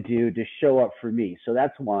I'm gonna do to show up for me. So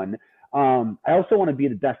that's one. I also want to be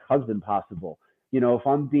the best husband possible. You know, if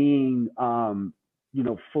I'm being you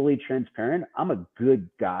know, fully transparent, I'm a good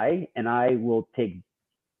guy and I will take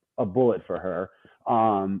a bullet for her.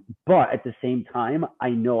 But at the same time, I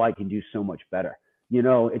know I can do so much better. You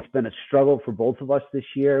know, it's been a struggle for both of us this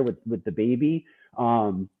year with the baby.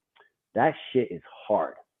 Um, that shit is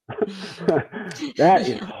hard. That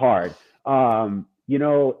is Yeah. hard. You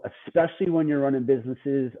know, especially when you're running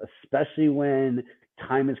businesses, especially when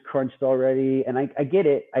time is crunched already. And I get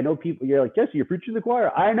it. I know people. You're like, Jesse, you're preaching to the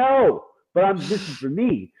choir. I know, but this is for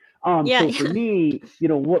me. Yeah, So for yeah. me, you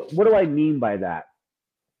know, what do I mean by that?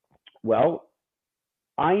 Well,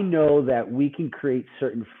 I know that we can create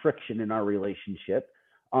certain friction in our relationship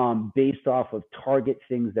based off of target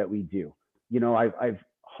things that we do. You know, I've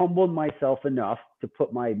humbled myself enough to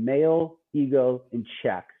put my male ego in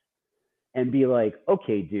check and be like,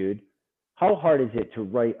 okay, dude, how hard is it to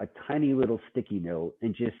write a tiny little sticky note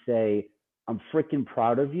and just say, I'm freaking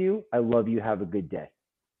proud of you. I love you. Have a good day.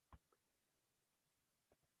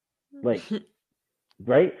 Like,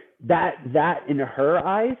 right? That in her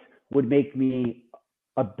eyes would make me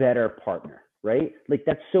a better partner, right? Like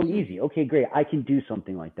that's so Mhm. easy. Okay, great. I can do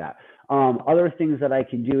something like that. Other things that I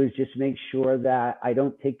can do is just make sure that I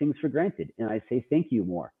don't take things for granted and I say thank you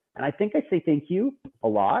more. And I think I say thank you a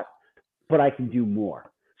lot, but I can do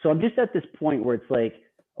more. So I'm just at this point where it's like,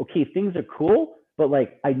 okay, things are cool, but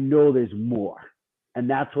like I know there's more. And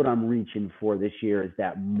that's what I'm reaching for this year, is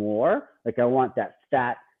that more. Like, I want that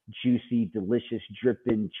fat, juicy, delicious,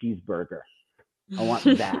 dripping cheeseburger. I want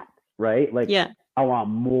that, right? Like, Yeah. I want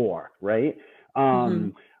more, right? Mm-hmm.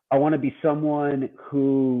 I want to be someone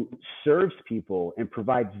who serves people and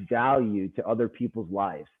provides value to other people's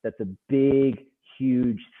lives. That's a big,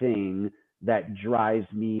 huge thing that drives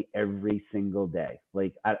me every single day.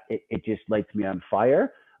 Like, it just lights me on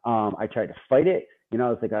fire. I try to fight it. You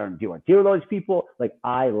know, it's like, I don't do want to deal with all these people. Like,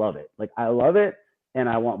 I love it. Like, I love it, and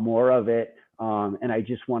I want more of it. And I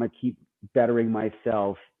just want to keep bettering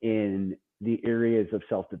myself in the areas of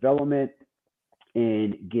self-development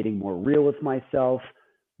and getting more real with myself,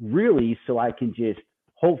 really, so I can just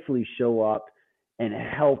hopefully show up and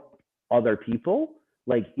help other people,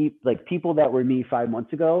 like people that were me 5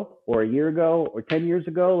 months ago or a year ago or 10 years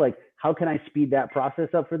ago. Like, how can I speed that process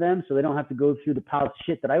up for them so they don't have to go through the pile of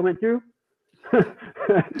shit that I went through?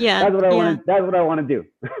 Yeah. That's what I Yeah. want. That's what I want to do.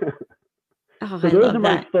 Oh, So I love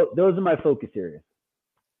that. those are my focus areas.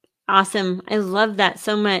 Awesome. I love that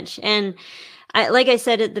so much. And like I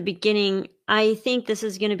said at the beginning, I think this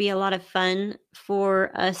is going to be a lot of fun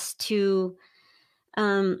for us to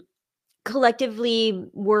um, collectively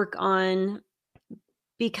work on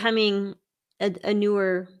becoming a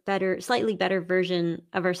newer, better, slightly better version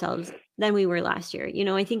of ourselves than we were last year. You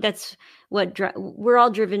know, I think that's what we're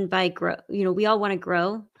all driven by growth. You know, we all want to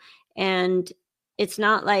grow, and it's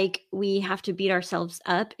not like we have to beat ourselves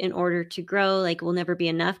up in order to grow, like we'll never be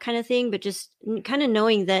enough kind of thing, but just kind of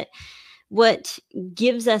knowing that what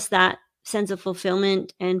gives us that sense of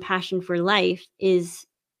fulfillment and passion for life is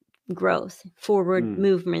growth, forward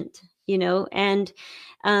movement, you know, and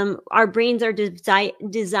our brains are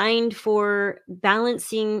designed for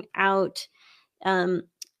balancing out um,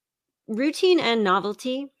 routine and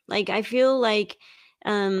novelty. Like, I feel like,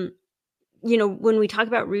 um, you know, when we talk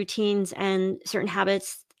about routines and certain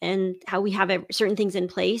habits and how we have certain things in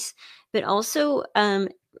place, but also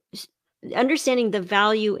understanding the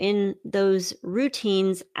value in those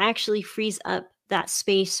routines actually frees up that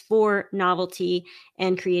space for novelty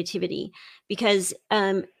and creativity. Because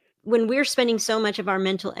when we're spending so much of our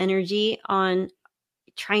mental energy on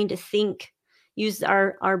trying to think, use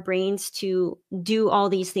our brains to do all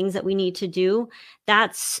these things that we need to do,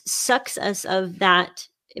 that sucks us of that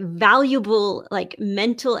valuable, like,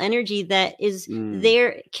 mental energy that is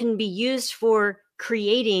there, can be used for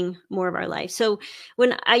creating more of our life. So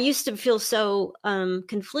when I used to feel so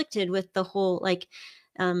conflicted with the whole, like,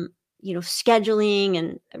 you know, scheduling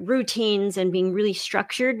and routines and being really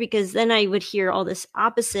structured, because then I would hear all this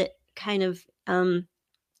opposite kind of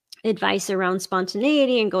advice around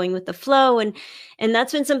spontaneity and going with the flow, and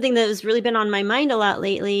that's been something that has really been on my mind a lot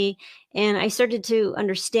lately. And I started to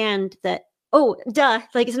understand that, oh, duh,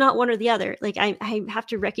 like, it's not one or the other. Like, I have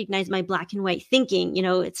to recognize my black and white thinking. You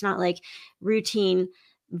know, it's not like routine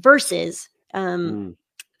versus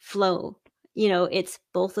flow. You know, it's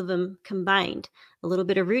both of them combined, a little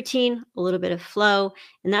bit of routine, a little bit of flow.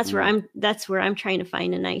 And that's where I'm trying to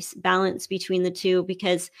find a nice balance between the two,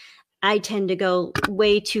 because I tend to go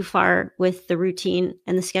way too far with the routine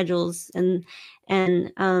and the schedules, and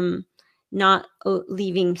not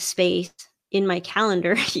leaving space in my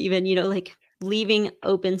calendar, even, you know, like leaving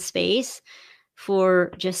open space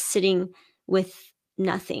for just sitting with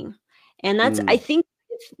nothing. And that's, I think,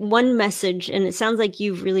 one message, and it sounds like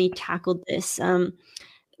you've really tackled this.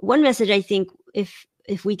 One message, I think, if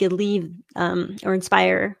we could leave or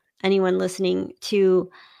inspire anyone listening to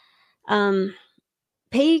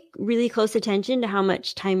pay really close attention to how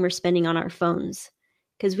much time we're spending on our phones,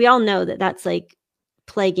 because we all know that that's like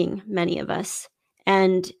plaguing many of us.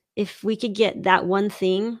 And if we could get that one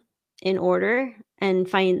thing in order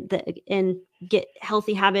and and get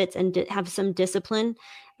healthy habits and have some discipline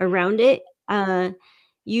around it,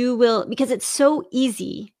 you will, because it's so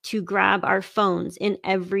easy to grab our phones in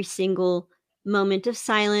every single moment of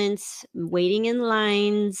silence, waiting in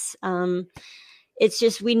lines. It's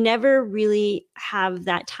just, we never really have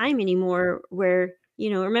that time anymore where,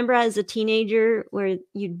 you know, remember as a teenager where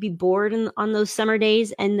you'd be bored on those summer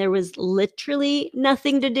days and there was literally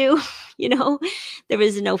nothing to do, you know, there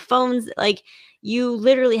was no phones. Like, you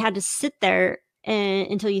literally had to sit there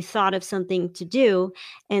until you thought of something to do.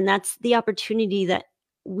 And that's the opportunity that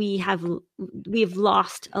we've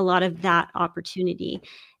lost a lot of that opportunity.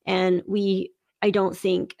 And I don't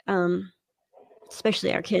think,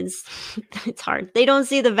 especially our kids, it's hard. They don't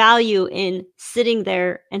see the value in sitting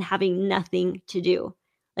there and having nothing to do.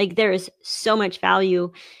 Like, there is so much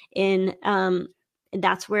value in,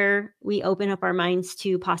 that's where we open up our minds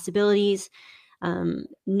to possibilities,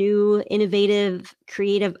 new, innovative,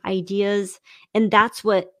 creative ideas. And that's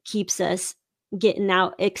what keeps us getting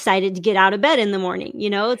excited to get out of bed in the morning.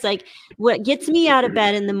 It's like what gets me out of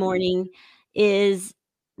bed in the morning is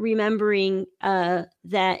remembering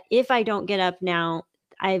that if I don't get up now,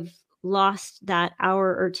 I've lost that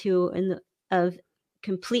hour or two of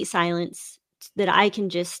complete silence that I can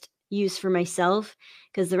just use for myself,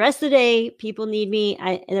 because the rest of the day people need me.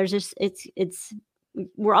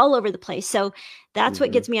 We're all over the place. So that's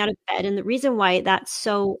what gets me out of bed. And the reason why that's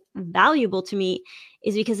so valuable to me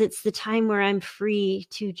is because it's the time where I'm free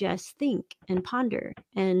to just think and ponder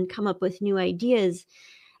and come up with new ideas.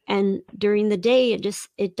 And during the day,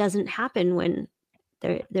 it doesn't happen when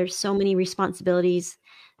there's so many responsibilities,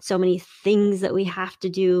 so many things that we have to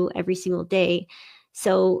do every single day.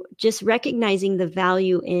 So just recognizing the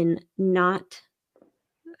value in not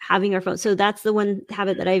having our phone. So that's the one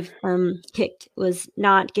habit that I've kicked, was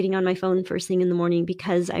not getting on my phone first thing in the morning,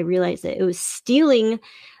 because I realized that it was stealing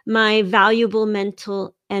my valuable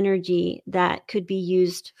mental energy that could be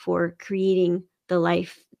used for creating the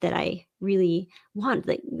life that I really want,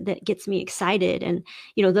 that gets me excited. And,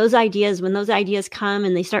 those ideas, when those ideas come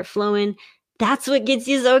and they start flowing, that's what gets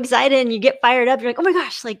you so excited and you get fired up. You're like, oh my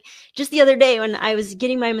gosh, like just the other day when I was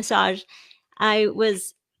getting my massage, I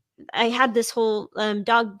had this whole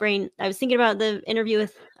dog brain. I was thinking about the interview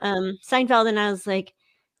with Seinfeld, and I was like,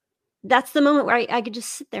 that's the moment where I could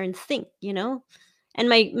just sit there and think, And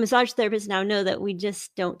my massage therapists now know that we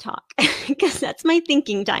just don't talk, because that's my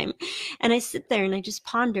thinking time. And I sit there and I just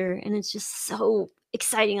ponder, and it's just so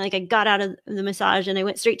exciting. Like, I got out of the massage and I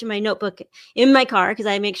went straight to my notebook in my car, because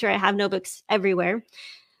I make sure I have notebooks everywhere.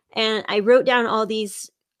 And I wrote down all these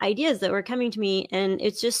ideas that were coming to me. And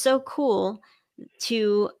it's just so cool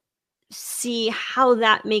to see how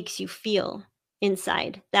that makes you feel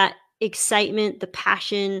inside, that excitement, the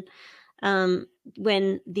passion,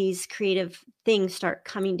 when these creative things start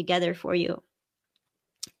coming together for you.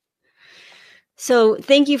 So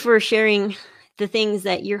thank you for sharing the things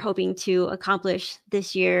that you're hoping to accomplish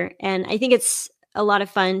this year. And I think it's a lot of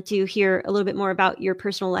fun to hear a little bit more about your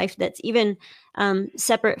personal life that's even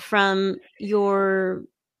separate from your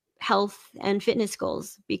health and fitness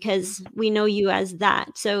goals, because we know you as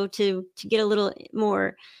that. So to get a little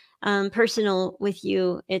more personal with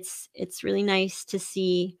you, it's really nice to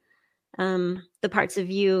see the parts of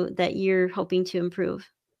you that you're hoping to improve.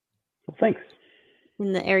 Well, thanks.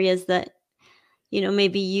 In the areas that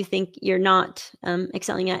maybe you think you're not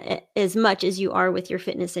excelling at as much as you are with your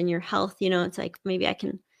fitness and your health. It's like, maybe I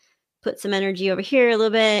can put some energy over here a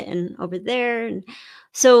little bit and over there. And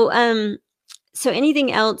so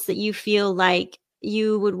anything else that you feel like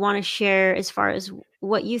you would want to share as far as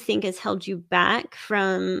what you think has held you back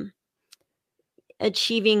from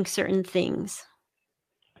achieving certain things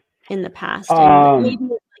in the past? And maybe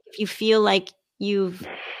if you feel like you've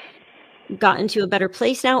gotten to a better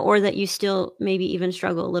place now, or that you still maybe even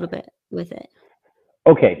struggle a little bit with it.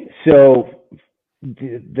 Okay, so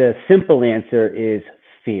the simple answer is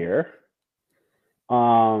fear.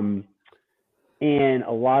 And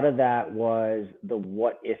a lot of that was the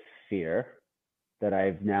what if fear that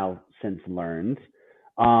I've now since learned.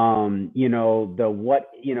 The what,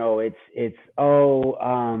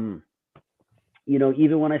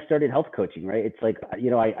 even when I started health coaching, right? It's like,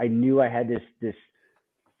 I knew I had this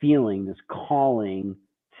feeling, this calling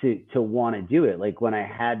to want to do it. Like, when I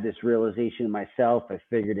had this realization myself, I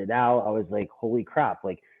figured it out. I was like, holy crap,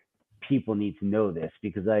 like, people need to know this,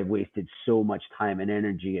 because I've wasted so much time and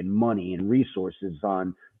energy and money and resources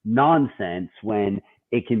on nonsense when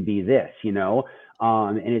it can be this,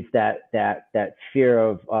 and it's that fear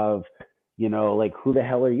of like, who the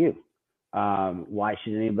hell are you? Why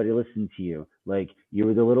should anybody listen to you? Like, you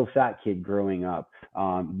were the little fat kid growing up.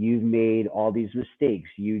 You've made all these mistakes.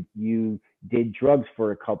 You did drugs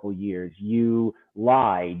for a couple years. You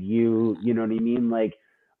lied. You know what I mean? Like,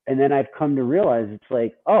 and then I've come to realize, it's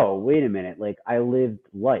like, oh, wait a minute. Like, I lived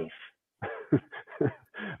life.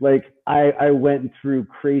 Like, I went through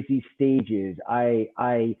crazy stages.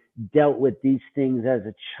 I dealt with these things as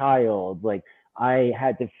a child. Like, I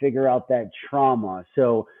had to figure out that trauma.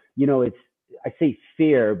 So, it's, I say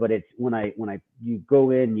fear, but it's when you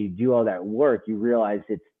go in and you do all that work, you realize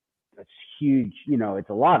it's huge. It's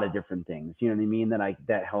a lot of different things. You know what I mean?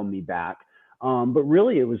 That held me back. But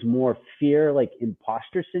really, it was more fear, like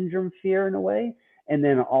imposter syndrome fear in a way, and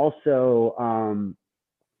then also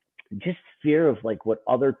just fear of like what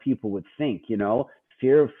other people would think.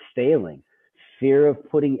 Fear of failing, fear of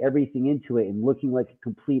putting everything into it and looking like a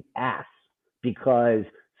complete ass because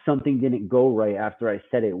something didn't go right after I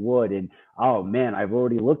said it would. And oh man, I've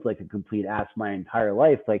already looked like a complete ass my entire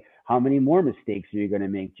life. Like, how many more mistakes are you going to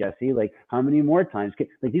make, Jesse? Like, how many more times?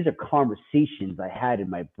 Like, these are conversations I had in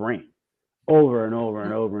my brain. over and over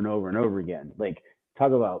and over and over and over again. Like,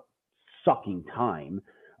 talk about sucking time.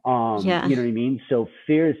 Yeah. You know what I mean? So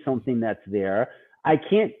fear is something that's there. I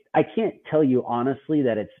can't tell you honestly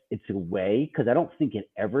that it's away, because I don't think it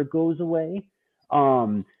ever goes away.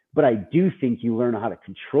 Um, but I do think you learn how to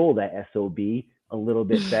control that SOB a little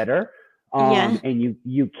bit better. Yeah. And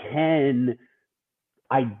you can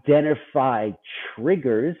identify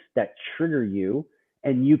triggers that trigger you,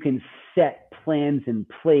 and you can set plans in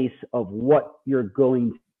place of what you're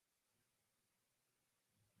going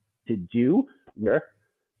to do where,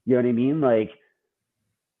 you know what I mean? Like,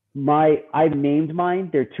 I've named mine.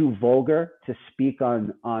 They're too vulgar to speak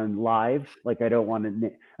on live. Like, I don't want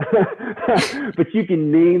to, but you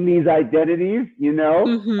can name these identities.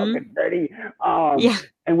 Mm-hmm. Okay, Freddie. Um, Yeah.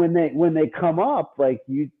 and when they come up, like,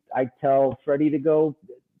 I tell Freddie to go,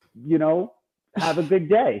 have a good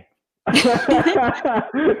day. But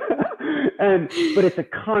it's a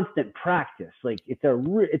constant practice. Like, it's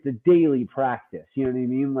a daily practice. You know what I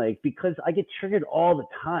mean? Like, because I get triggered all the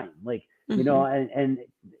time. Like, Mm-hmm. and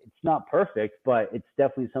it's not perfect, but it's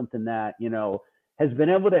definitely something that has been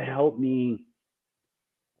able to help me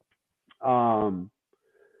um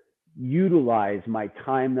utilize my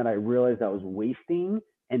time that I realized I was wasting,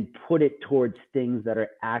 and put it towards things that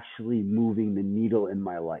are actually moving the needle in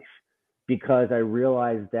my life, because I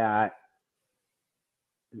realized that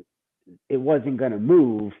it wasn't going to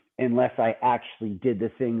move unless I actually did the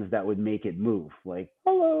things that would make it move. Like,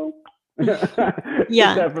 hello. Get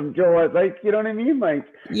Yeah. that from Joe. Like, you know what I mean? Like,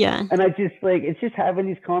 Yeah. and I just, like, it's just having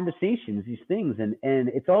these conversations, these things. And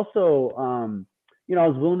it's also, I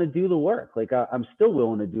was willing to do the work. Like, I'm still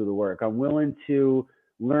willing to do the work. I'm willing to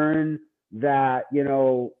learn that,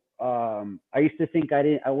 I used to think I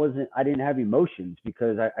didn't have emotions,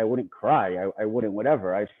 because I wouldn't cry. I wouldn't,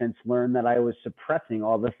 whatever. I've since learned that I was suppressing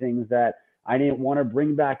all the things that I didn't want to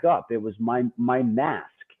bring back up. It was my mask.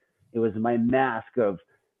 It was my mask of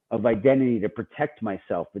identity to protect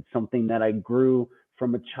myself. It's something that I grew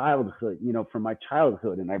from a childhood, from my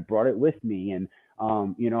childhood, and I brought it with me. And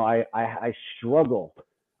I struggle.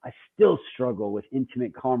 I still struggle with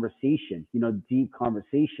intimate conversation, deep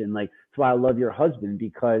conversation. Like, that's why I love your husband,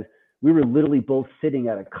 because we were literally both sitting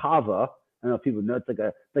at a kava. I don't know if people know, it's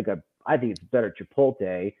like a I think it's better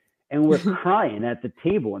Chipotle, and we're crying at the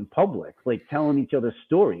table in public, like, telling each other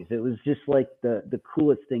stories. It was just like the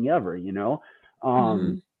coolest thing ever.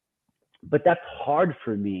 Mm-hmm. But that's hard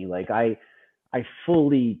for me. Like, I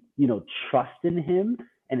fully, trust in him.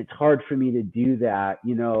 And it's hard for me to do that,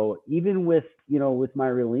 even with my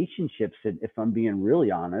relationships. If I'm being really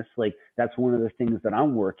honest, like, that's one of the things that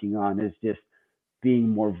I'm working on, is just being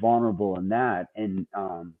more vulnerable in that. And,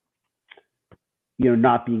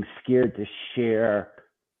 not being scared to share,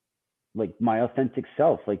 like, my authentic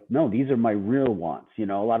self. Like, no, these are my real wants. A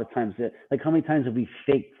lot of times, like, how many times have we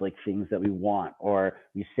faked, like, things that we want, or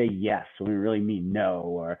we say yes when we really mean no,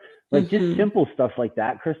 or, like, just Mm-hmm. simple stuff like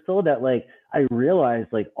that, Crystal, that, like, I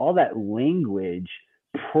realized, like, all that language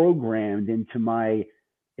programmed into my,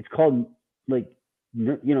 it's called, like,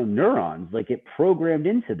 neurons. Like, it programmed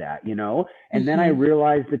into that. And then I Mm-hmm.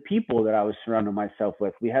 realized the people that I was surrounding myself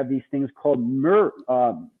with, we have these things called mirror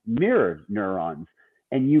neurons,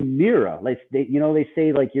 and you mirror. Like, they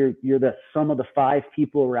say, like, you're the sum of the five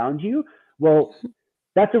people around you. Well,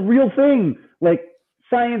 that's a real thing. Like,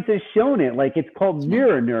 science has shown it. Like, it's called Yeah.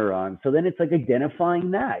 mirror neurons. So then it's like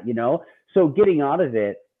identifying that. So getting out of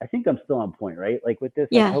it, I think I'm still on point, right? Like, with this,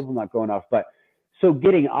 I Yeah. hope I'm not going off. But so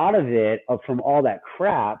getting out of it, from all that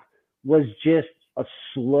crap, was just a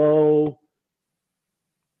slow,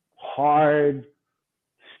 hard,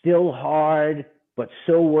 still hard, but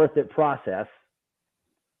so worth it process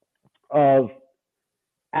of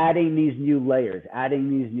adding these new layers, adding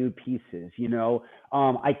these new pieces.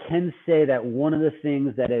 I can say that one of the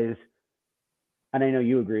things that is, and I know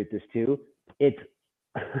you agree with this too, it's,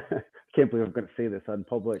 I can't believe I'm going to say this on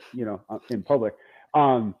public, in public.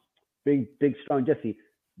 Um, big, strong Jesse,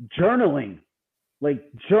 journaling,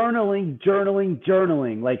 like, journaling.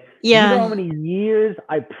 Like, do you know Yeah. how many years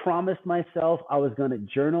I promised myself I was going to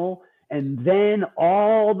journal? And then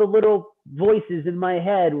all the little voices in my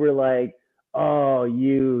head were like, oh,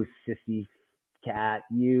 you sissy cat,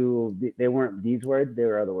 they weren't these words, they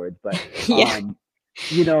were other words. But, Yeah.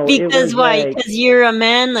 it was Because why? like, Because you're a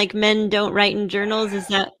man, like men don't write in journals? Is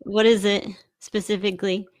that what is it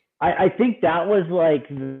specifically? I think that was like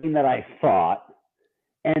the thing that I thought.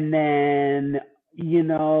 And then, you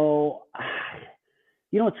know,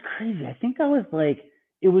 it's crazy. I think I was like,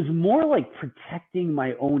 it was more like protecting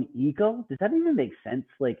my own ego. Does that even make sense?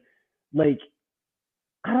 Like,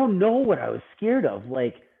 I don't know what I was scared of.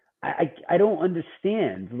 Like, I don't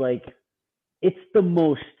understand. Like, it's the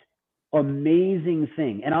most amazing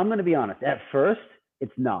thing. And I'm going to be honest, at first,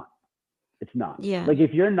 it's not. It's not. Yeah. Like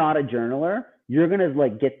if you're not a journaler, you're going to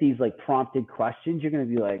like get these like prompted questions. You're going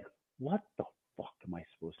to be like, what the fuck am I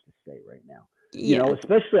supposed to say right now? You Yeah. know,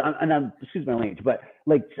 especially, and I'm, excuse my language, but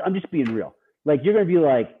like, I'm just being real. Like, you're going to be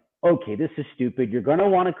like, okay, this is stupid. You're going to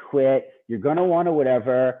want to quit. You're going to want to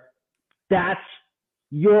whatever. That's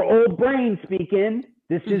your old brain speaking.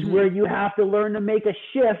 This is where you have to learn to make a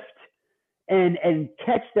shift and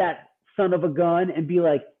catch that son of a gun and be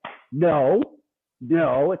like, no,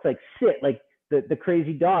 it's like sit, like the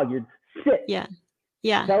crazy dog. You're sit. Yeah.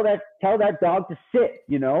 Yeah. Tell that dog to sit,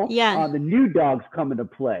 you know? Yeah. The new dog's coming to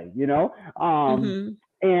play, you know? But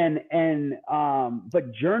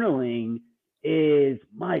journaling is,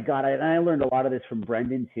 my God, I learned a lot of this from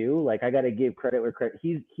Brendan too. Like, I got to give credit where credit.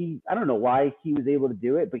 I don't know why he was able to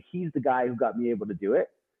do it, but he's the guy who got me able to do it.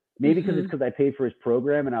 Maybe because it's because I paid for his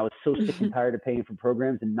program and I was so sick and tired of paying for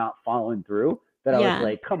programs and not following through that I was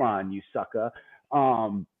like, come on, you sucker.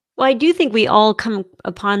 Well, I do think we all come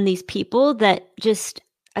upon these people that just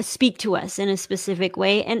speak to us in a specific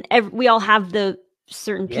way. And we all have the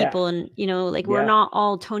certain people and, you know, like we're not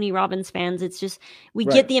all Tony Robbins fans. It's just, we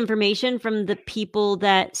get the information from the people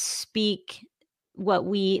that speak what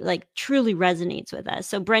we like truly resonates with us.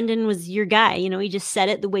 So Brendan was your guy, you know, he just said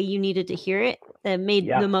it the way you needed to hear it. That made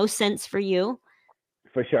the most sense for you.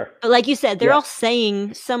 For sure. But like you said, they're all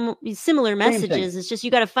saying some similar messages. It's just, you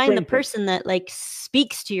got to find the person that like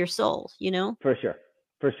speaks to your soul, you know? For sure.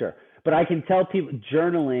 But I can tell people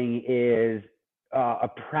journaling is a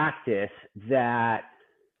practice that,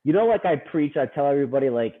 you know, like I tell everybody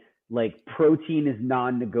like protein is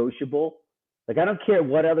non-negotiable. Like, I don't care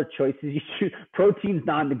what other choices you choose. Protein's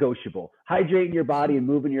non-negotiable. Hydrating your body and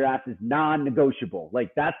moving your ass is non-negotiable.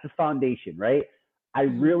 Like, that's the foundation, right? I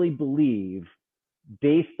really believe,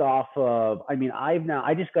 based off of, I mean, I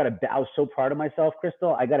was so proud of myself,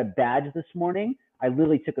 Crystal. I got a badge this morning. I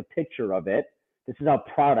literally took a picture of it. This is how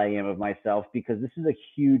proud I am of myself, because this is a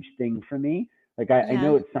huge thing for me. Like, I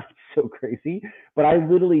know it sounds so crazy, but I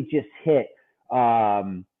literally just hit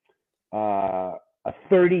a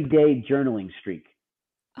 30-day journaling streak.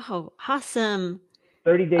 Oh, awesome.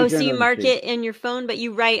 30-day journaling streak. So you mark it in your phone, but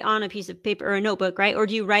you write on a piece of paper or a notebook, right? Or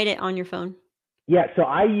do you write it on your phone? Yeah, so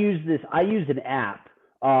I use an app.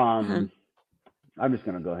 I'm just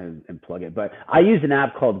going to go ahead and plug it, but I use an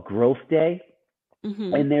app called Growth Day.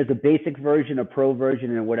 And there's a basic version, a pro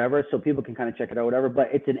version, and whatever, so people can kind of check it out, whatever. But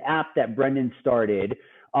it's an app that Brendan started,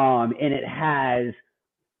 and it has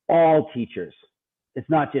all teachers. It's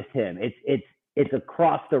not just him. It's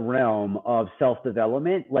across the realm of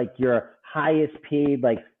self-development. Like, your highest paid,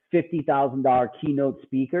 like $50,000 keynote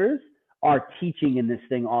speakers are teaching in this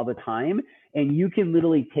thing all the time. And you can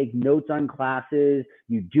literally take notes on classes.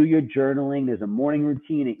 You do your journaling. There's a morning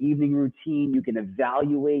routine, an evening routine. You can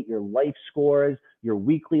evaluate your life scores, your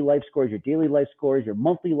weekly life scores, your daily life scores, your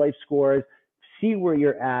monthly life scores, see where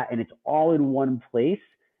you're at. And it's all in one place.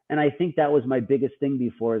 And I think that was my biggest thing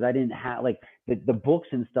before, is I didn't have like the books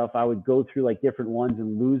and stuff. I would go through like different ones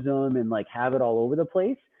and lose them and like have it all over the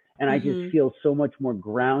place. And I just feel so much more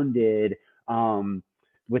grounded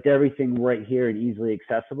with everything right here and easily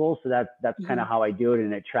accessible. So that's kind of how I do it.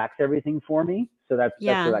 And it tracks everything for me. So that's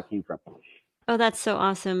where that came from. Oh, that's so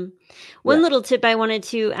awesome. One little tip I wanted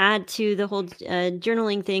to add to the whole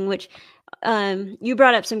journaling thing, which you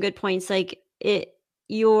brought up some good points, like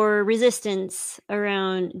your resistance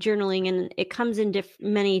around journaling, and it comes in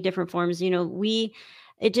many different forms. You know,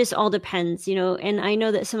 it just all depends, you know, and I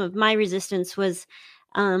know that some of my resistance was,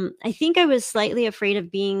 I think I was slightly afraid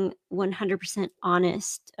of being 100%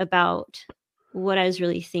 honest about what I was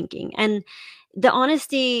really thinking. And the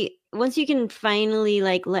honesty, once you can finally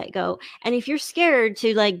like let go, and if you're scared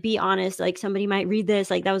to like be honest, like somebody might read this,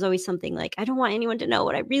 like that was always something, like I don't want anyone to know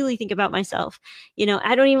what I really think about myself. You know,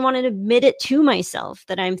 I don't even want to admit it to myself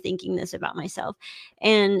that I'm thinking this about myself.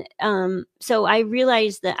 And so I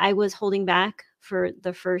realized that I was holding back for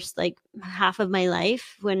the first like half of my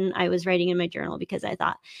life when I was writing in my journal, because I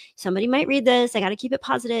thought somebody might read this. I got to keep it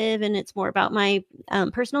positive, and it's more about my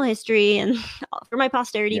personal history and for my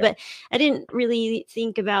posterity. But I didn't really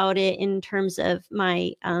think about it in terms of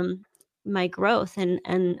my my growth and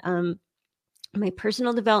my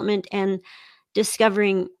personal development, and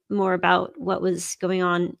discovering more about what was going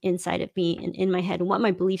on inside of me and in my head, and what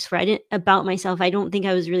my beliefs were about myself. I don't think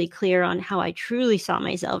I was really clear on how I truly saw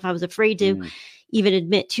myself. I was afraid to even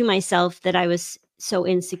admit to myself that I was so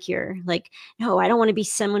insecure. Like, no, I don't want to be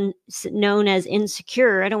someone known as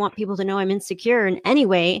insecure. I don't want people to know I'm insecure in any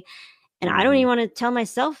way. And I don't even want to tell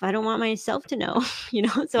myself. I don't want myself to know,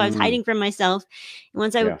 so I was hiding from myself. And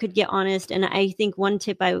once I could get honest, and I think one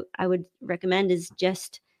tip I would recommend is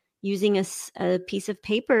just using a piece of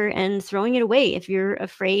paper and throwing it away if you're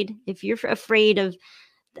afraid of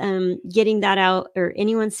getting that out or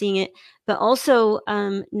anyone seeing it. But also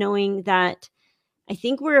knowing that I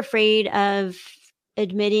think we're afraid of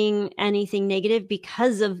admitting anything negative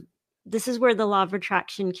because of this is where the law of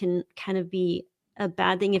attraction can kind of be a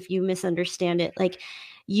bad thing if you misunderstand it. Like,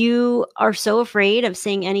 you are so afraid of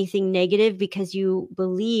saying anything negative because you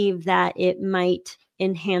believe that it might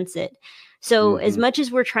enhance it. So as much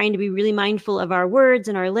as we're trying to be really mindful of our words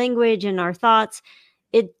and our language and our thoughts,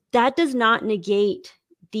 that does not negate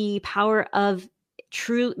the power of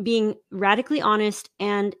being radically honest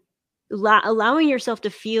and allowing yourself to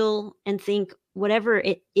feel and think whatever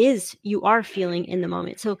it is you are feeling in the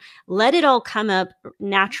moment. So let it all come up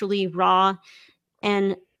naturally, raw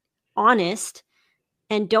and honest,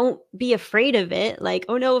 and don't be afraid of it. Like,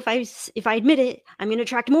 oh no, if I admit it, I'm going to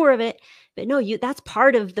attract more of it. But no, that's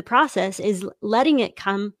part of the process, is letting it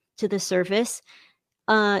come to the surface,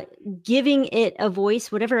 giving it a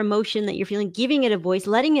voice, whatever emotion that you're feeling, giving it a voice,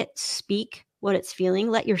 letting it speak what it's feeling.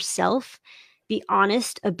 Let yourself be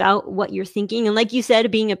honest about what you're thinking. And like you said,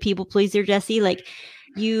 being a people pleaser, Jesse, like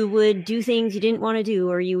you would do things you didn't want to do,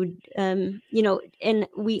 or you would, and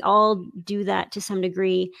we all do that to some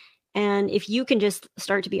degree. And if you can just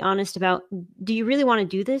start to be honest about, do you really want to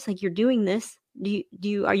do this? Like, you're doing this.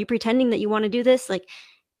 Are you pretending that you want to do this? Like,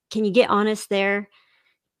 can you get honest there?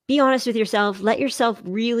 Be honest with yourself. Let yourself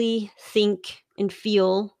really think and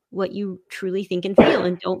feel what you truly think and feel,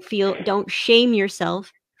 and don't shame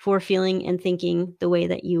yourself for feeling and thinking the way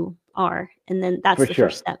that you are. And then that's the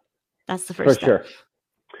first step. That's the first step. Sure.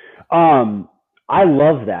 I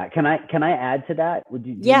love that. Can I add to that? Do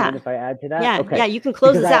you mind if I add to that? Yeah. Okay. Yeah. You can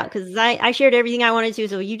close this out, because I shared everything I wanted to.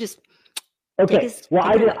 So you just okay. Well,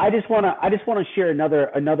 I just want to share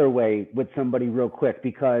another way with somebody real quick,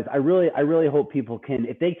 because I really hope people can,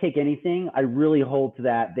 if they take anything, I really hope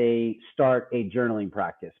that they start a journaling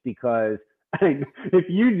practice, because if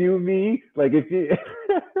you knew me, like if you,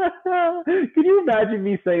 can you imagine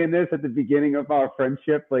me saying this at the beginning of our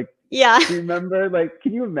friendship? Like, yeah. Do you remember? Like,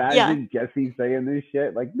 can you imagine Jesse saying this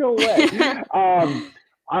shit? Like, no way.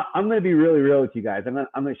 I'm going to be really real with you guys. I'm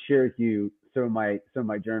going to share with you some of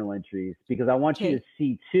my journal entries, because I want you to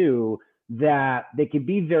see too that they can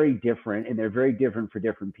be very different, and they're very different for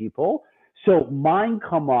different people. So mine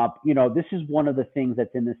come up, this is one of the things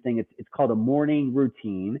that's in this thing. It's called a morning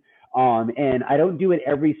routine. And I don't do it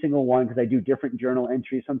every single one, because I do different journal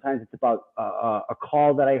entries. Sometimes it's about a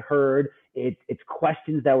call that I heard. It's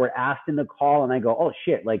questions that were asked in the call, and I go, oh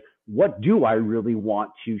shit, like, what do I really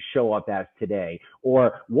want to show up as today?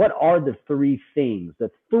 Or what are the three things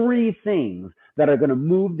that are going to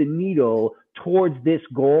move the needle towards this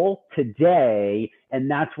goal today? And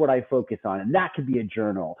that's what I focus on. And that could be a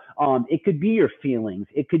journal. It could be your feelings.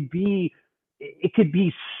 It could be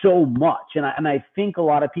so much. And I think a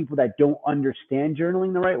lot of people that don't understand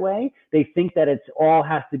journaling the right way, they think that it's all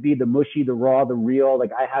has to be the mushy, the raw, the real.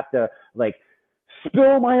 Like, I have to like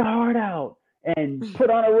spill my heart out and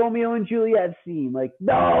put on a Romeo and Juliet scene. Like,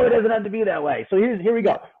 no, it doesn't have to be that way. So here we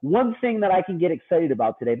go. One thing that I can get excited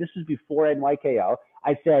about today, this was before NYKO.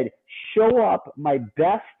 I said, show up my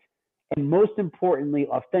best and most importantly,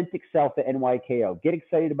 authentic self at NYKO. Get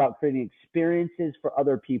excited about creating experiences for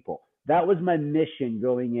other people. That was my mission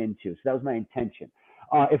going into. So that was my intention.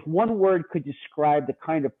 If one word could describe the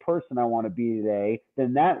kind of person I want to be today,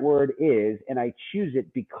 then that word is, and I choose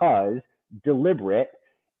it because, deliberate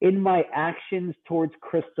in my actions towards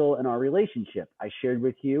Crystal and our relationship. I shared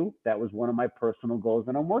with you that was one of my personal goals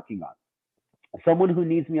that I'm working on. Someone who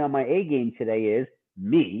needs me on my A game today is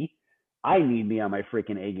me. I need me on my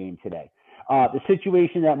freaking A game today. The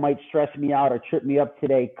situation that might stress me out or trip me up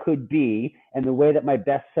today could be, and the way that my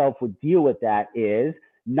best self would deal with that is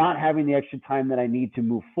not having the extra time that I need to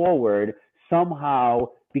move forward, somehow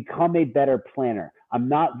become a better planner. I'm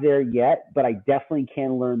not there yet, but I definitely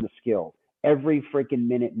can learn the skills. Every freaking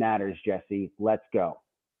minute matters, Jesse. Let's go.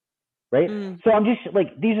 Right? So I'm just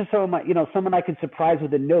like, these are some of my, someone I could surprise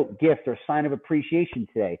with a note, gift, or sign of appreciation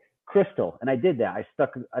today. Crystal. And I did that. I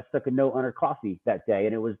stuck a note on her coffee that day,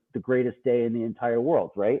 and it was the greatest day in the entire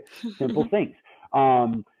world, right? Simple things.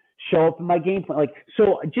 Show up in my game plan. Like,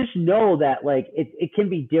 so just know that like it can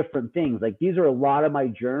be different things. Like, these are a lot of my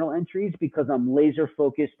journal entries because I'm laser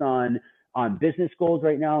focused on business goals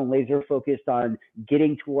right now. I'm laser focused on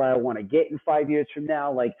getting to where I want to get in 5 years from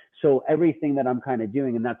now. Like, so everything that I'm kind of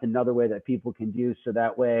doing, and that's another way that people can do. So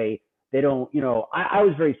that way They don't, I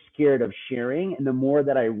was very scared of sharing. And the more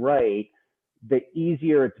that I write, the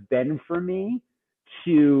easier it's been for me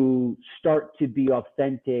to start to be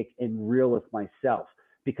authentic and real with myself.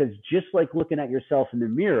 Because just like looking at yourself in the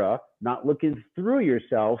mirror, not looking through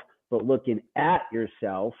yourself, but looking at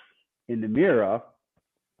yourself in the mirror,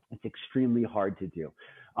 it's extremely hard to do.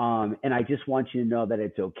 And I just want you to know that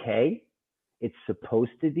it's okay. It's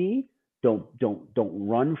supposed to be. Don't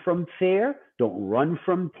run from fear. Don't run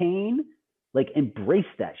from pain. Like, embrace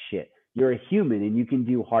that shit. You're a human and you can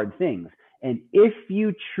do hard things. And if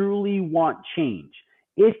you truly want change,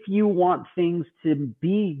 if you want things to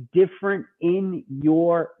be different in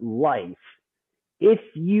your life, if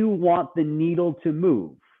you want the needle to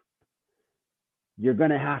move, you're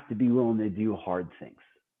going to have to be willing to do hard things.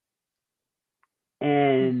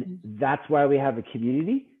 And that's why we have a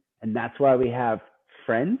community, and that's why we have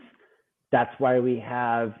friends. That's why we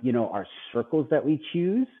have, our circles that we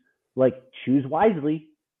choose. Like, choose wisely,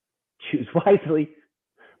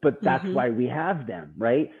 but that's why we have them,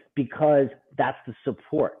 right? Because that's the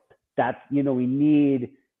support. That's, we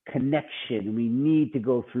need connection. We need to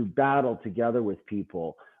go through battle together with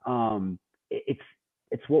people.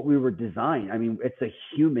 It's what we were designed. I mean, it's a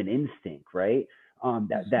human instinct, right?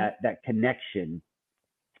 That connection.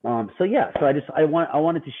 So I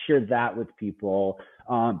wanted to share that with people,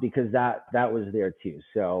 because that was there too.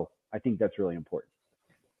 So I think that's really important.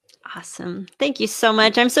 Awesome. Thank you so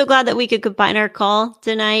much. I'm so glad that we could combine our call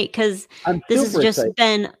tonight, because this has just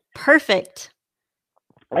been perfect.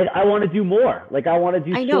 I want to do more. Like, I want to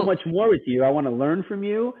do so much more with you. I want to learn from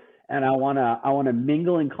you, and I want to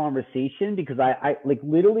mingle in conversation, because I like,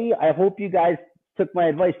 literally, I hope you guys took my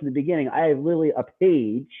advice in the beginning. I have literally a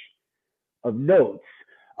page of notes.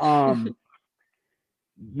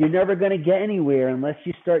 You're never going to get anywhere unless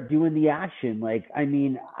you start doing the action. Like, I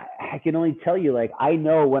mean, I can only tell you, like, I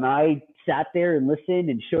know when I sat there and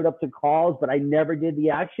listened and showed up to calls, but I never did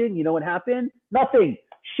the action, you know what happened? Nothing.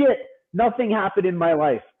 Shit. Nothing happened in my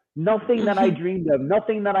life. Nothing that I dreamed of,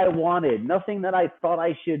 nothing that I wanted, nothing that I thought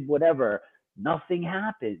I should, whatever. Nothing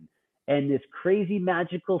happened. And this crazy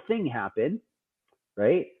magical thing happened,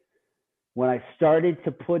 right? When I started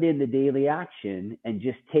to put in the daily action and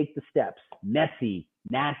just take the steps, messy,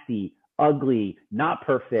 nasty, ugly, not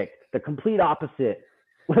perfect, the complete opposite,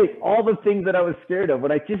 like all the things that I was scared of,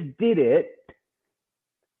 when I just did it,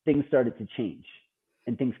 things started to change,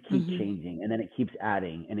 and things keep changing, and then it keeps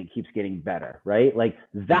adding, and it keeps getting better, right? Like,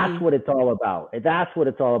 that's what it's all about. That's what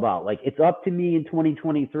it's all about. Like, it's up to me in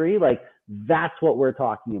 2023. Like, that's what we're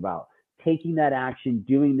talking about. Taking that action,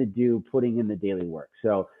 doing the do, putting in the daily work.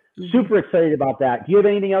 So super excited about that. Do you have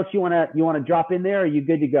anything else you want to drop in there? Or are you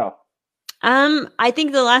good to go? I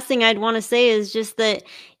think the last thing I'd want to say is just that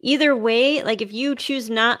either way, like, if you choose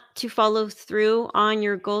not to follow through on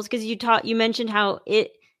your goals, because you mentioned how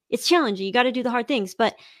it's challenging, you got to do the hard things,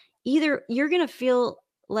 but either you're going to feel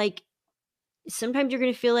like, sometimes you're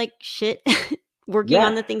going to feel like shit working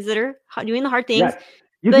on the things that are doing the hard things. Yes.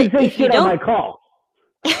 You can say shit on my call.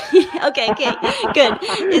 Okay,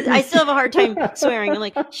 good. I still have a hard time swearing. I'm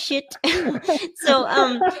like, shit.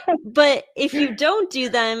 So, but if you don't do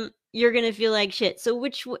them, you're going to feel like shit. So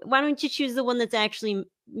why don't you choose the one that's actually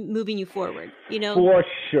moving you forward, For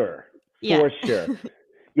sure. For sure.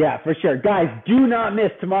 Yeah, for sure. Guys, do not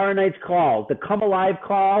miss tomorrow night's call, the Come Alive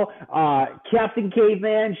call. Captain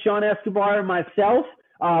Caveman, Sean Escobar, and myself,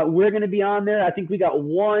 we're going to be on there. I think we got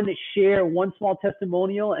one small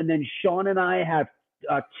testimonial, and then Sean and I have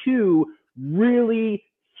two really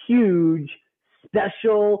huge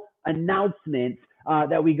special announcements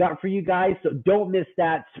that we got for you guys. So don't miss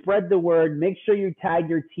that. Spread the word. Make sure you tag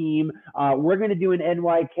your team. We're going to do an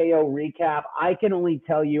NYKO recap. I can only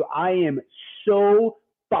tell you, I am so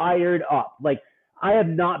fired up. Like, I have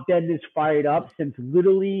not been this fired up since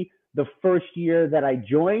literally the first year that I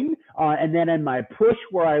joined, and then in my push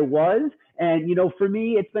where I was. And, for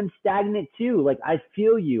me, it's been stagnant too. Like, I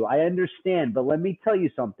feel you. I understand. But let me tell you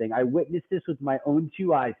something. I witnessed this with my own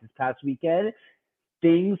two eyes this past weekend.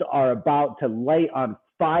 Things are about to light on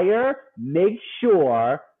fire. Make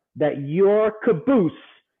sure that your caboose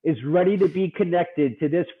is ready to be connected to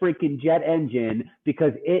this freaking jet engine,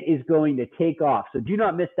 because it is going to take off. So do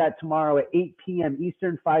not miss that tomorrow at 8 p.m.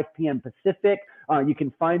 Eastern, 5 p.m. Pacific. You can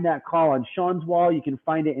find that call on Sean's wall. You can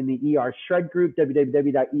find it in the ER Shred group,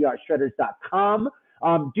 www.ershredders.com.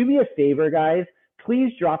 Do me a favor, guys.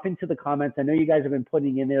 Please drop into the comments. I know you guys have been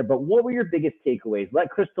putting in there, but what were your biggest takeaways? Let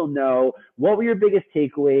Crystal know. What were your biggest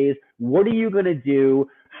takeaways? What are you going to do?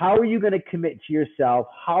 How are you going to commit to yourself?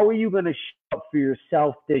 How are you going to show up for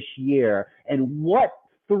yourself this year? And what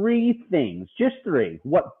three things, just three,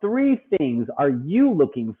 what three things are you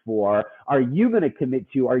looking for? Are you going to commit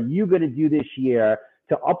to? Are you going to do this year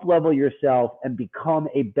to up-level yourself and become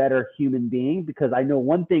a better human being? Because I know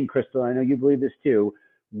one thing, Crystal, I know you believe this too.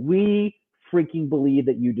 We freaking believe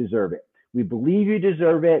that you deserve it. We believe you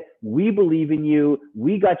deserve it. We believe in you.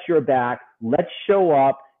 We got your back. Let's show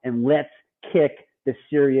up and let's kick the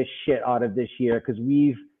serious shit out of this year, because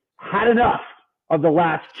we've had enough of the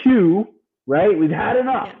last two, right? We've had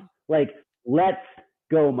enough. Yeah. Like, let's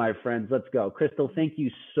go, my friends. Let's go. Crystal, thank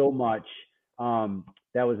you so much.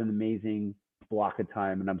 That was an amazing block of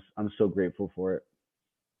time, and I'm so grateful for it.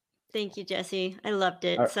 Thank you, Jesse. I loved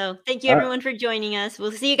it. So thank you, everyone, for joining us.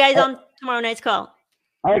 We'll see you guys on tomorrow night's call.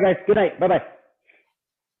 All right, guys. Good night. Bye-bye.